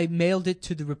 I mailed it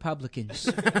to the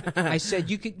Republicans. I said,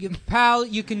 pal,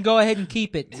 you can go ahead and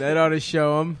keep it. That ought to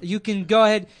show him. You can go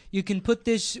ahead. You can put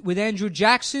this with Andrew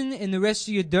Jackson and the rest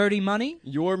of your dirty money.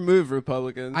 Your move,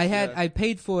 Republicans. I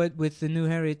paid for it with the new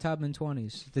Harriet Tubman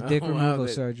 20s, the dick removal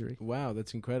surgery. Wow,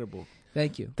 that's incredible.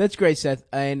 Thank you. That's great, Seth.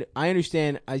 And I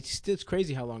understand. It's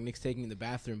crazy how long Nick's taking in the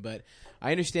bathroom, but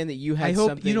I understand that you had I hope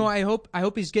something. I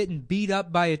hope he's getting beat up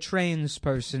by a trans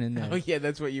person in there. Oh yeah,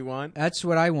 that's what you want. That's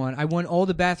what I want. I want all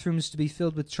the bathrooms to be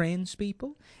filled with trans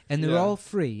people, and they're all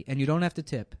free, and you don't have to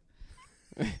tip.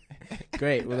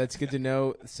 Great. Well, that's good to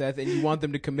know, Seth. And you want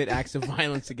them to commit acts of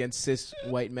violence against cis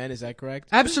white men? Is that correct?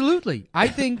 Absolutely. I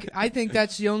think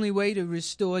that's the only way to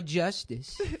restore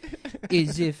justice.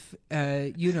 Is if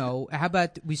how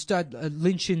about we start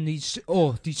lynching these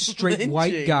straight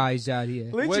white guys out here?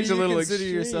 What do you consider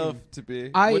yourself to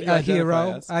be? I What do you a identify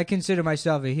hero. as? I consider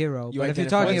myself a hero. You But if you're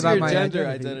identify talking as about your my gender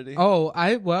identity?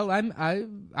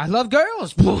 I love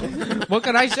girls. What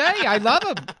can I say? I love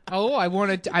them. Oh, I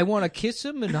want to kiss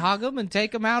them and hug them and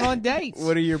take them out on dates.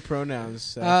 What are your pronouns,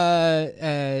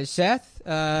 Seth? Seth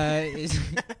is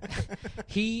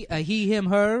he, him,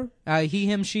 her. He,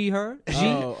 him, she, her.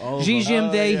 all of She, them.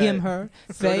 him, they, yeah. him, her.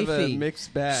 Sort They, of a fee.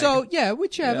 mixed bag. So yeah,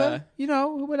 whichever Yeah.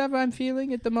 whatever I'm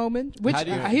feeling at the moment. Which How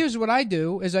do you- here's what I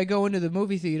do: is I go into the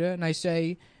movie theater and I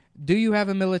say, "Do you have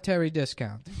a military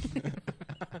discount?"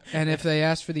 And if they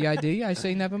ask for the ID, I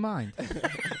say, "Never mind."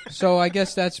 So I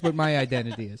guess that's what my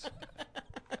identity is.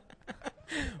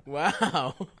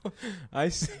 Wow, I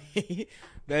see.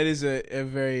 That is a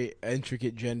very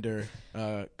intricate gender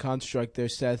construct there,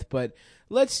 Seth. But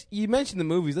you mentioned the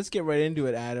movies. Let's get right into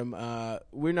it, Adam.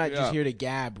 We're not just here to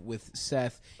gab with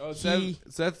Seth. Oh,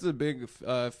 Seth's a big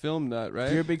film nut,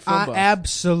 right? You're a big film buff.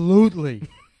 Absolutely.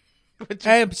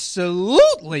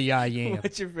 Absolutely, I am.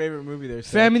 What's your favorite movie there,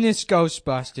 Seth? Feminist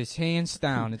Ghostbusters, hands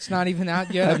down. It's not even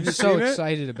out yet. I'm you so seen it?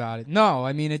 excited about it. No,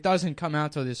 I mean, it doesn't come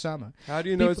out till this summer. How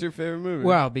do you know it's your favorite movie?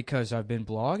 Well, because I've been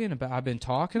blogging about, I've been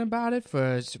talking about it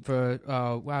for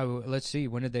wow. Let's see,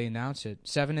 when did they announce it?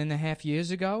 7.5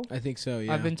 years ago. I think so.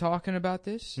 Yeah. I've been talking about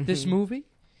this movie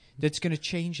that's going to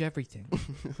change everything.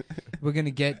 We're going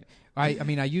to get. I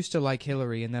mean, I used to like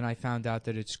Hillary, and then I found out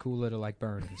that it's cooler to like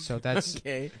Bernie. So that's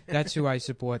Okay. that's who I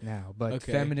support now. But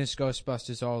Okay. feminist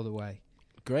Ghostbusters all the way.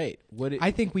 Great.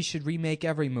 I think we should remake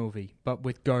every movie, but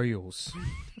with girls.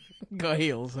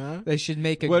 Girls, huh? They should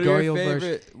make a what are girl your version.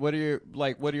 favorite?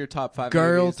 What are your top 5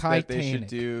 Girl movies that they should Titanic.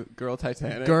 do? Girl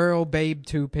Titanic. Girl Babe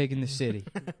 2 Pig in the City.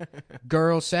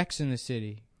 Girl Sex in the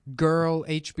City. Girl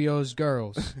HBO's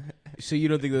Girls. So you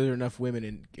don't think there are enough women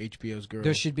in HBO's Girls?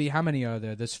 There should be, how many are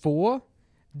there? There's 4?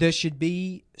 There should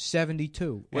be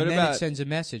 72. What and then about- it sends a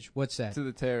message. What's that? To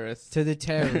the terrorists. To the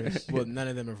terrorists. Well, none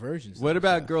of them are virgins. What though,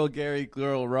 about so. Girl Gary,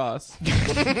 Girl Ross?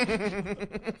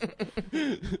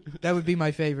 That would be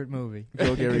my favorite movie.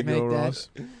 Girl Gary, Make Girl that. Ross?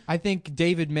 I think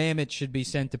David Mamet should be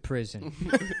sent to prison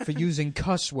for using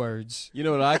cuss words. You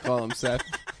know what I call him, Seth?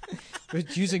 For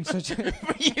using such a...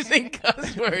 Using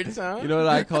cuss words, huh? You know what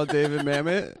I call David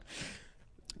Mamet?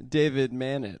 David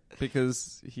Manet,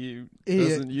 because he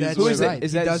doesn't use that's women. Who is that? right.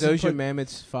 Is He that doesn't Zosia put-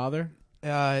 Mamet's father?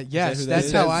 Yes, that that's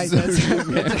who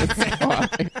that how I.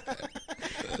 is?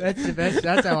 That's the best.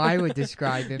 That's how I would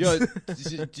describe him. Yo,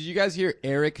 did you guys hear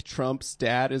Eric Trump's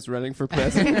dad is running for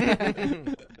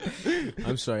president?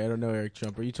 I'm sorry, I don't know Eric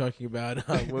Trump. Are you talking about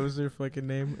what was their fucking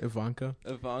name? Ivanka?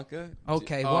 Ivanka?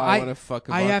 Okay, Oh, well I wanna fuck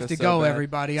I Ivanka have to so go, bad.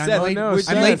 everybody. I'm Seth, late. no, I'm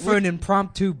Seth, late for an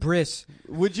impromptu bris.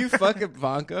 Would you fuck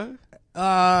Ivanka?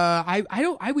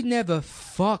 I would never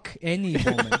fuck any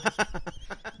woman.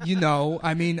 You know,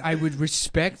 I mean, I would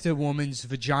respect a woman's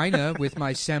vagina with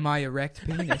my semi-erect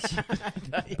penis,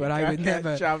 but I would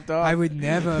never. Chopped off. I would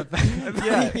never.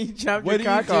 Yeah. You chopped What your do you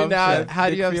cock do off, now? Seth How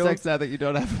do you have Dickfield. sex now that you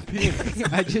don't have a penis?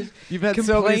 I just You've had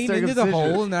so many complain into the circumcisions.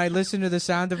 hole, and I listen to the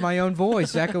sound of my own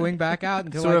voice echoing back out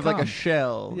until Sort I of like a come.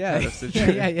 shell. Yeah, kind of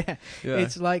situation. yeah. Yeah.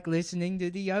 It's like listening to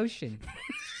the ocean.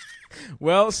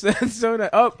 Well, Seth, so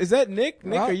oh, is that Nick?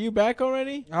 Nick, Oh. are you back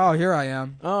already? Oh, here I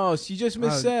am. Oh, so you just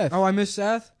missed Seth. Oh, I missed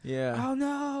Seth. Yeah. Oh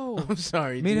no. I'm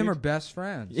sorry. Me and him dude. are best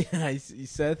friends. Yeah,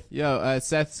 Seth Yo,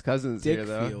 Seth's cousin's here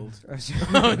though.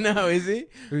 Dickfield. Oh no, is he?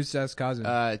 Who's Seth's cousin?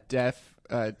 Dickfield.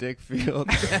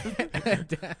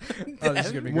 Oh, this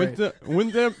is gonna be great.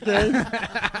 What's up, gang?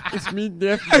 It's me,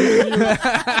 Dickfield.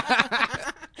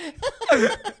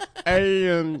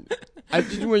 I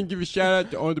just want to give a shout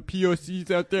out to all the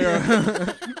POCs out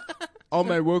there. All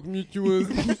my woke mutuals.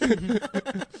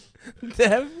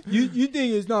 You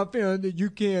think it's not fair that you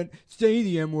can't say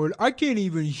the M word? I can't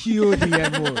even hear the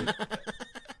M word.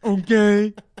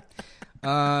 Okay.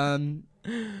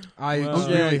 I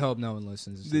really hope no one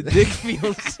listens to The this.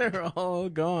 Dickfields are all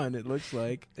gone. It looks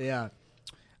like. Yeah.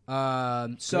 to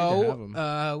have So 'em.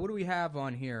 what do we have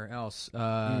on here else?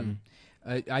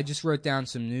 I just wrote down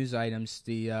some news items.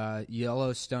 The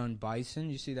Yellowstone bison.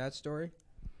 You see that story?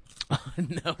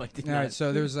 No, I did All not. right,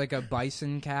 so there's like a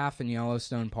bison calf in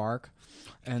Yellowstone Park,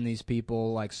 and these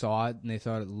people like saw it and they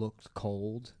thought it looked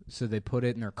cold, so they put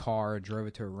it in their car and drove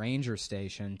it to a ranger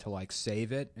station to like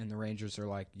save it. And the rangers are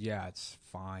like, "Yeah, it's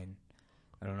fine.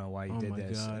 I don't know why you did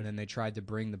this." God. And then they tried to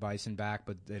bring the bison back,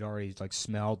 but it already like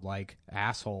smelled like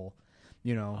asshole,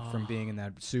 you know, from being in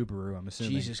that Subaru. I'm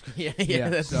assuming. Jesus. Yeah, Yeah,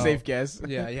 that's so- a safe guess.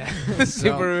 Yeah, yeah.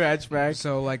 Subaru hatchback.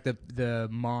 So like the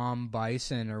mom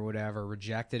bison or whatever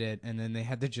rejected it, and then they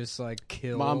had to just like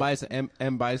kill Mom Bison,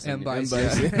 M Bison. M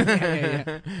bison.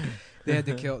 Yeah. They had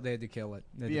to kill it. They had to The put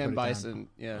M it down. Bison,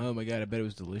 yeah. Oh my god, I bet it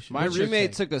was delicious. My What's your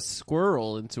roommate take? took a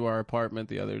squirrel into our apartment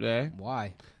the other day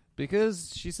Why?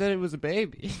 because she said it was a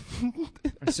baby.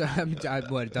 So,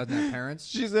 what? It doesn't have parents?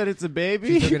 She said it's a She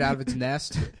baby. took it out of its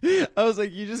nest. I was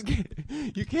like,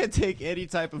 you can't take any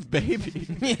type of baby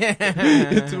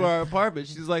into our apartment.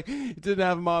 She's like, it didn't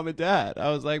have a mom and dad.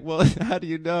 I was like, well, how do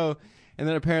you know? And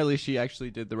then apparently she actually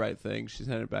did the right thing. She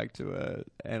sent it back to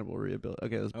animal rehabilitation.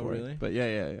 Okay, that was boring. really? But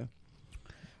yeah.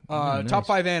 Nice. Top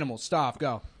 5 animals. Stop.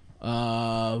 Go.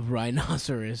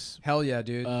 Rhinoceros. Hell yeah,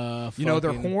 dude. You know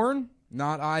their fucking- horn?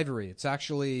 Not ivory. It's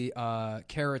actually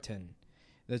keratin.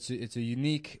 It's a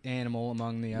unique animal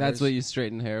among the others. That's what you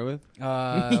straighten hair with?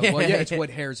 Well, yeah, it's what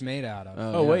hair's made out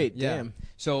of. Oh, wait, Yeah. damn.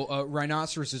 So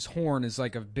rhinoceros's horn is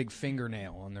like a big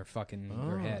fingernail on their fucking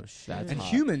their head. That's And hot.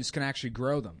 humans can actually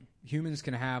grow them. Humans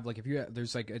can have like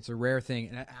there's like it's a rare thing,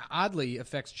 and it oddly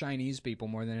affects Chinese people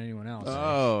more than anyone else.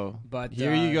 Oh, But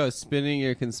here you go, spinning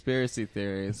your conspiracy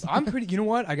theories. I'm pretty. You know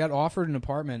what? I got offered an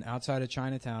apartment outside of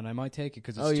Chinatown. I might take it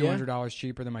because it's Oh, yeah? $200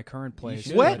 cheaper than my current place.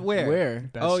 should. What? But- Where?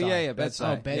 Bed-Stuy. Oh yeah,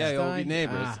 Bed-Stuy. Bed-Stuy. Yeah, we'll be Bed-Stuy?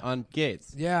 neighbors Ah. on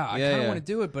Gates. Yeah, I kind of want to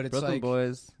do it, but it's Brooklyn like,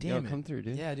 boys. Damn Yo, it. come through,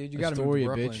 dude. yeah, dude, you got to move to Astoria,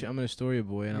 Brooklyn. bitch. I'm an Astoria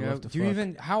boy, and I love to do you fuck.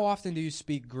 even? How often do you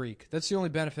speak Greek? That's the only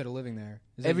benefit of living there.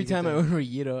 is that Every you get time I to- order a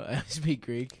Yiddo, I speak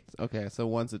Greek. Okay, so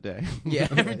once a day. Yeah,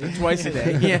 twice a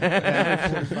day.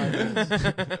 Yeah.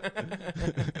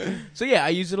 So yeah, I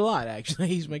use it a lot. Actually, I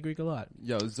use my Greek a lot.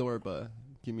 Yo, Zorba,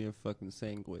 give me a fucking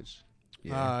sandwich.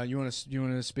 You want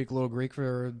to speak a little Greek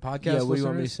for the podcast? Yeah, what do you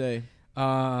want me to listeners?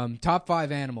 say? Top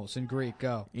 5 animals in Greek.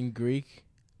 Go. In Greek,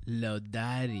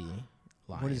 Lodari.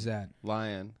 Lion. What is that?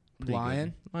 Lion. Pretty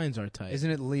Lion? good. Lions are tight.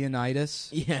 Isn't it Leonidas?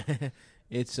 Yeah,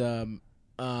 it's Michael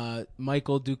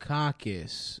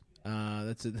Dukakis.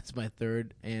 That's my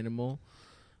third animal.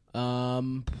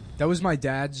 That was my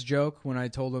dad's joke when I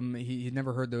told him he'd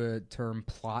never heard the term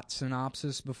plot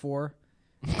synopsis before.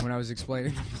 When I was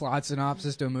explaining the plot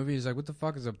synopsis to a movie, he's like, "What the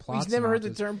fuck is a plot?" He's never heard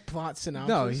the synopsis?" term plot synopsis.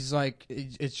 No, he's like,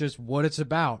 it's just what it's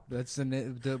about. That's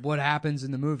the what happens in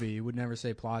the movie. He would never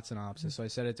say plot synopsis. So I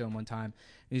said it to him one time.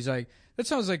 And he's like, that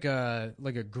sounds like a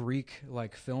Greek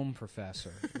like film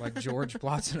professor, like George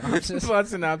plot synopsis. plot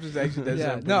synopsis actually does Yeah,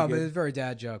 sound no, pretty but good. it's a very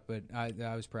dad joke. But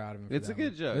I was proud of him. For It's a that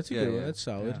good one. joke. That's a yeah, good one. yeah. That's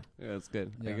solid. Yeah. Yeah, that's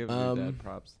good. Yeah. I give your dad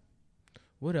props.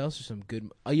 What else are some good?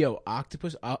 Yo,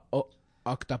 octopus.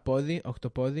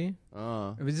 Octopodi.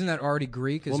 Oh. Isn't that already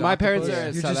Greek? Well, my parents are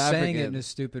You're South just saying African. it in a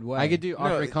stupid way. I could do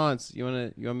Afrikaans. You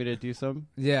want me to do some?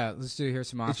 Yeah, let's do here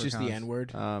some Afrikaans. It's just the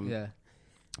N-word. Yeah.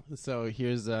 So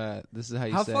here's this is how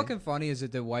you How say. fucking funny is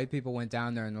it that white people went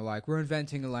down there and they're like, we're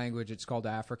inventing a language, it's called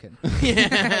African.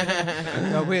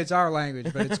 No, wait, it's our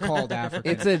language, but it's called African.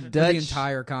 It's a For Dutch the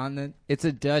entire continent. It's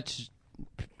a Dutch,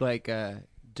 like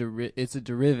it's a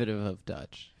derivative of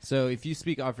Dutch. So if you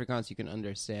speak Afrikaans, you can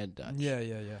understand Dutch. Yeah.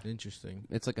 Interesting.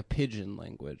 It's like a pidgin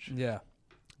language. Yeah.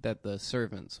 That the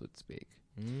servants would speak.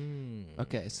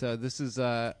 Okay, so this is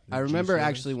The I remember Jew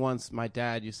actually once my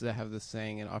dad used to have this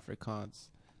saying in Afrikaans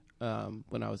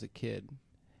when I was a kid,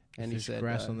 and he said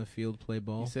grass on the field, play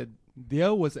ball. He said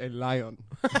there was a lion.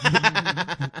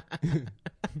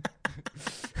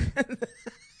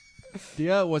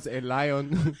 There was a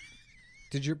lion.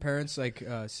 Did your parents like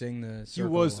sing the He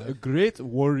Circle was of a Life? great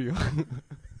warrior.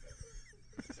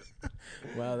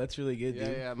 Wow, that's really good, dude.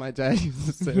 Yeah, my dad used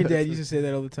to say Your that. dad used to say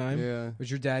that all the time? Yeah. Was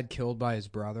your dad killed by his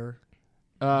brother?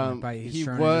 He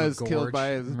was killed by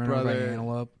his brother. By an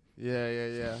antelope.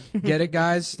 Yeah. Get it,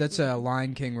 guys? That's a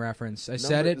Lion King reference. I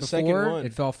said it the second before. one.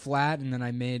 It fell flat, and then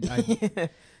I made a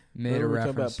Remember we talked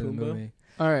reference to about the Pumbaa? movie.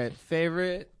 All right,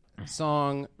 favorite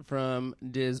song from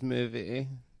Diz movie.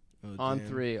 Oh, On damn.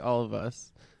 3, all of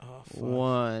us. Oh, fuck.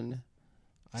 1,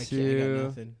 I got 2,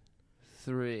 nothing.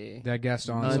 3. That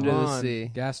Gaston Under song. the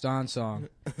Sea. Gaston song.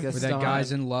 Where Gaston. that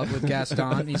guy's in love with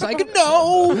Gaston. He's like,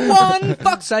 no one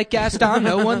fucks like Gaston.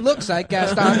 No one looks like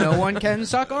Gaston. No one can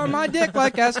suck on my dick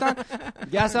like Gaston.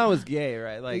 Gaston was gay,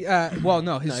 right? Like, well,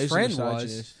 no, his he's a friend was.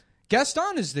 misogynist.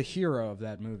 Gaston is the hero of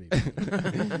that movie.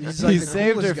 He's like he the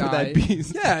saved her coolest for guy. that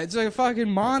beast. Yeah, it's like a fucking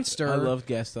monster. I loved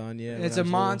Gaston, yeah. It's a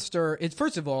monster. It's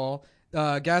first of all,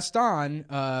 Gaston,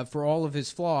 for all of his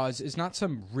flaws, is not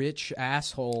some rich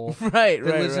asshole Right,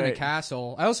 that lives in a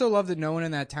castle. I also love that no one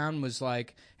in that town was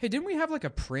like, "Hey, didn't we have like a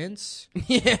prince?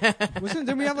 Yeah.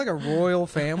 Didn't we have like a royal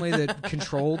family that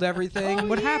controlled everything?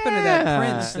 What happened to that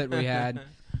prince that we had?"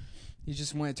 He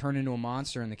just turned into a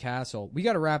monster in the castle. We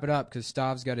got to wrap it up because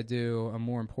Stav's got to do a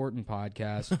more important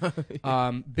podcast.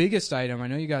 Biggest item, I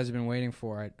know you guys have been waiting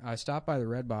for it. I stopped by the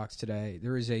Red Box today.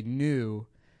 There is a new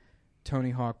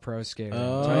Tony Hawk Pro Skater.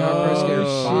 Tony Hawk Pro Skater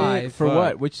 5. For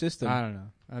what? Which system? I don't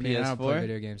know. I mean, I don't play PS4?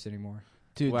 video games anymore.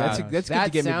 Dude, wow. that's good that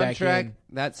to get me back soundtrack, in.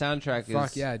 That soundtrack is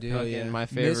Fuck yeah, dude. fucking my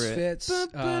favorite. Misfits,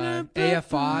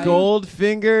 AFI.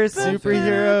 Goldfinger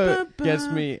superhero gets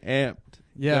me amped.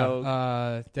 Yeah.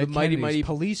 Yo. Dead Mighty Kennedys, Mighty-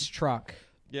 Police Truck.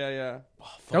 Yeah.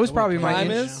 That was probably my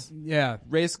Primus? Yeah.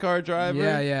 Race car driver.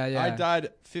 Yeah. I died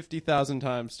 50,000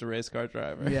 times to race car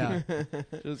driver. Yeah.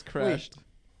 Just crashed.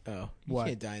 Oh, What? you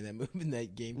can't die in that movie, in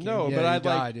that game. No, Yeah, but you I'd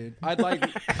die, like, dude. I'd like,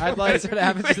 That's what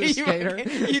happens to the skater.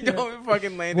 You don't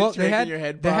fucking land Well, a trick they had and your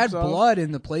head they had pops off. blood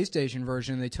in the PlayStation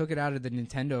version. They took it out of the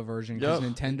Nintendo version because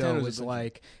Yep. Nintendo Nintendo's was a bunch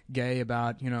like gay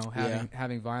about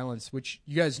having violence. Which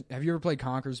you guys have you ever played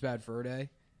Conker's Bad Fur Day?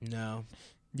 No.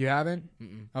 You haven't?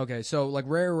 Mm-mm. Okay, so like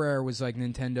Rare was like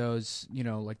Nintendo's,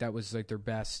 like that was like their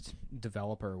best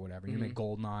developer or whatever. You make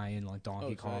GoldenEye and like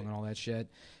Donkey Kong tight. and all that shit.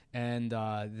 And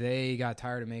they got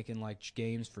tired of making like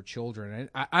games for children.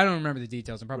 I don't remember the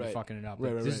details. I'm probably Right. fucking it up. Right,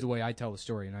 But right, this is right. the way I tell the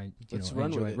story, and I Let's I run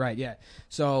enjoy with it. it. Right? Yeah.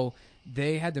 So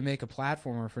they had to make a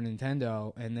platformer for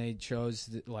Nintendo, and they chose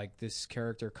like this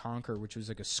character Conker, which was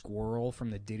like a squirrel from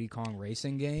the Diddy Kong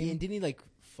racing game. Yeah, and didn't he like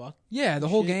fuck? Yeah, the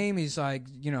whole shit? game he's like,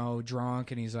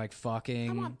 drunk and he's like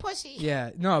fucking. I want pussy. Yeah,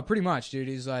 no, pretty much, dude.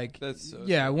 He's like, That's so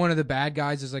yeah, one of the bad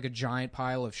guys is like a giant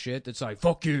pile of shit that's like,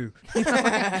 fuck you. So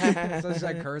it's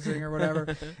like cursing or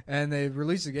whatever. And they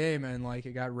released the game and like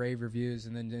it got rave reviews,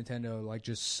 and then Nintendo like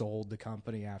just sold the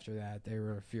company after that. They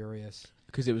were furious.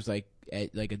 Because it was like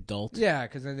adult. Yeah,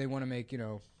 because then they want to make,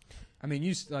 I mean,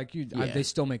 Yeah. they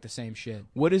still make the same shit.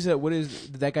 What is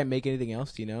did that guy make anything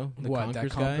else? Do you know? The What, that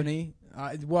Conkers guy? company?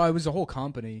 Well, it was a whole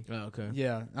company. Oh, okay.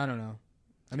 Yeah, I don't know.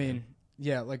 I mean,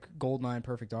 yeah, like GoldenEye and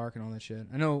Perfect Dark and all that shit.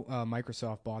 I know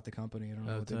Microsoft bought the company. I don't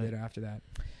know what they did after that.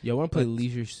 Yeah, I want to play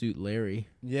Leisure Suit Larry.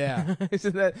 Yeah,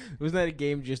 Wasn't that a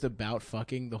game just about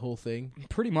fucking the whole thing?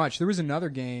 pretty much. There was another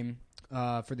game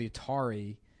for the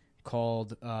Atari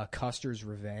called Custer's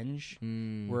Revenge,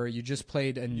 where you just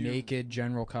played a naked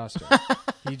General Custer.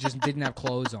 He just didn't have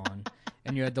clothes on.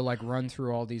 And you had to like run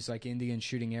through all these like Indians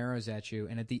shooting arrows at you,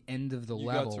 and at the end of the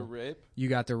level, got to rape? you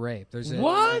got to rape. There's a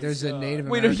What? There's a Native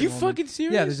Wait, American are you woman. fucking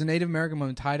serious? Yeah, there's a Native American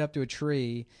woman tied up to a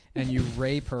tree, and you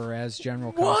rape her as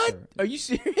General What? Custer. Are you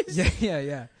serious?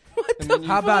 Yeah. What the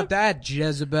How about that,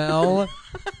 Jezebel?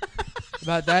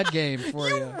 About that game for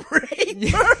you. rape?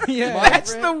 Yeah,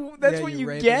 That's Yeah, what you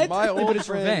rape get? her. My old But it's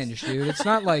friends- revenge, dude. It's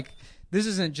not like This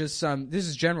isn't just this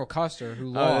is General Custer who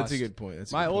Oh, lost. that's a good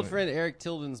point. My old friend Eric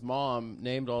Tilden's mom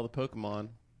named all the Pokemon.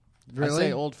 Really? I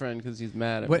say old friend because he's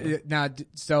mad at me. Now,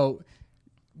 so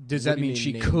does that do you mean mean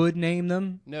she name? could name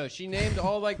them? No, she named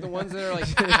all like the ones that are like.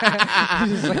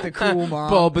 She's like the cool mom.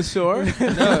 Bulbasaur.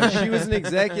 No, she was an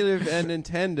executive at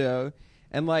Nintendo,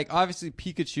 and like obviously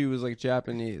Pikachu was like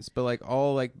Japanese, but like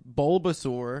all like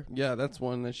Bulbasaur, yeah, that's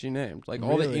one that she named. Like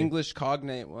all the Really? English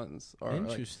cognate ones are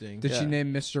like, Interesting. Did she Yeah.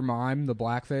 name Mr. Mime the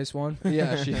blackface one?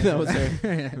 yeah, that was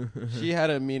her. She had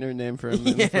a meaner name for him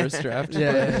in the first draft.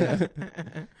 Yeah.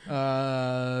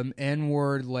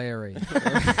 N-word Larry.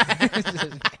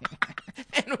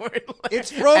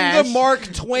 It's from Ash. the Mark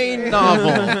Twain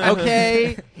novel,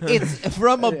 okay? It's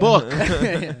from a book.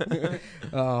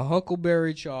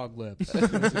 Huckleberry Chog Lips.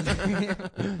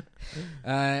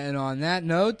 And on that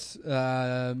note,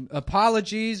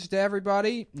 apologies to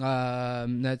everybody.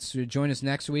 That's join us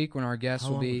next week when our guest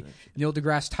will be Neil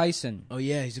deGrasse Tyson. Oh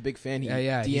yeah, he's a big fan. He He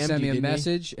DM'd sent me you, a didn't he?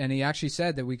 message, and he actually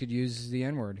said that we could use the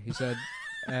N-word. He said,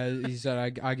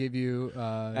 I give you.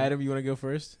 Adam, you want to go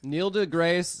first? Neil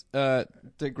deGrasse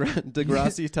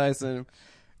Tyson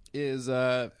is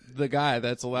the guy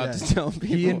that's allowed to tell people.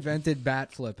 He invented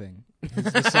bat flipping. He's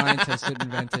the scientist that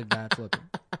invented bat flipping.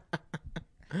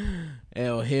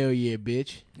 Hell yeah,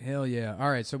 bitch. Hell yeah. All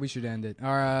right, so we should end it. All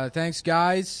right, thanks,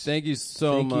 guys. Thank you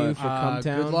so Thank you much. for Cum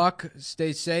Town. Good luck.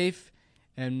 Stay safe.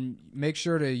 And make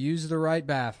sure to use the right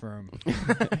bathroom.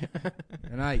 Good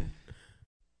night.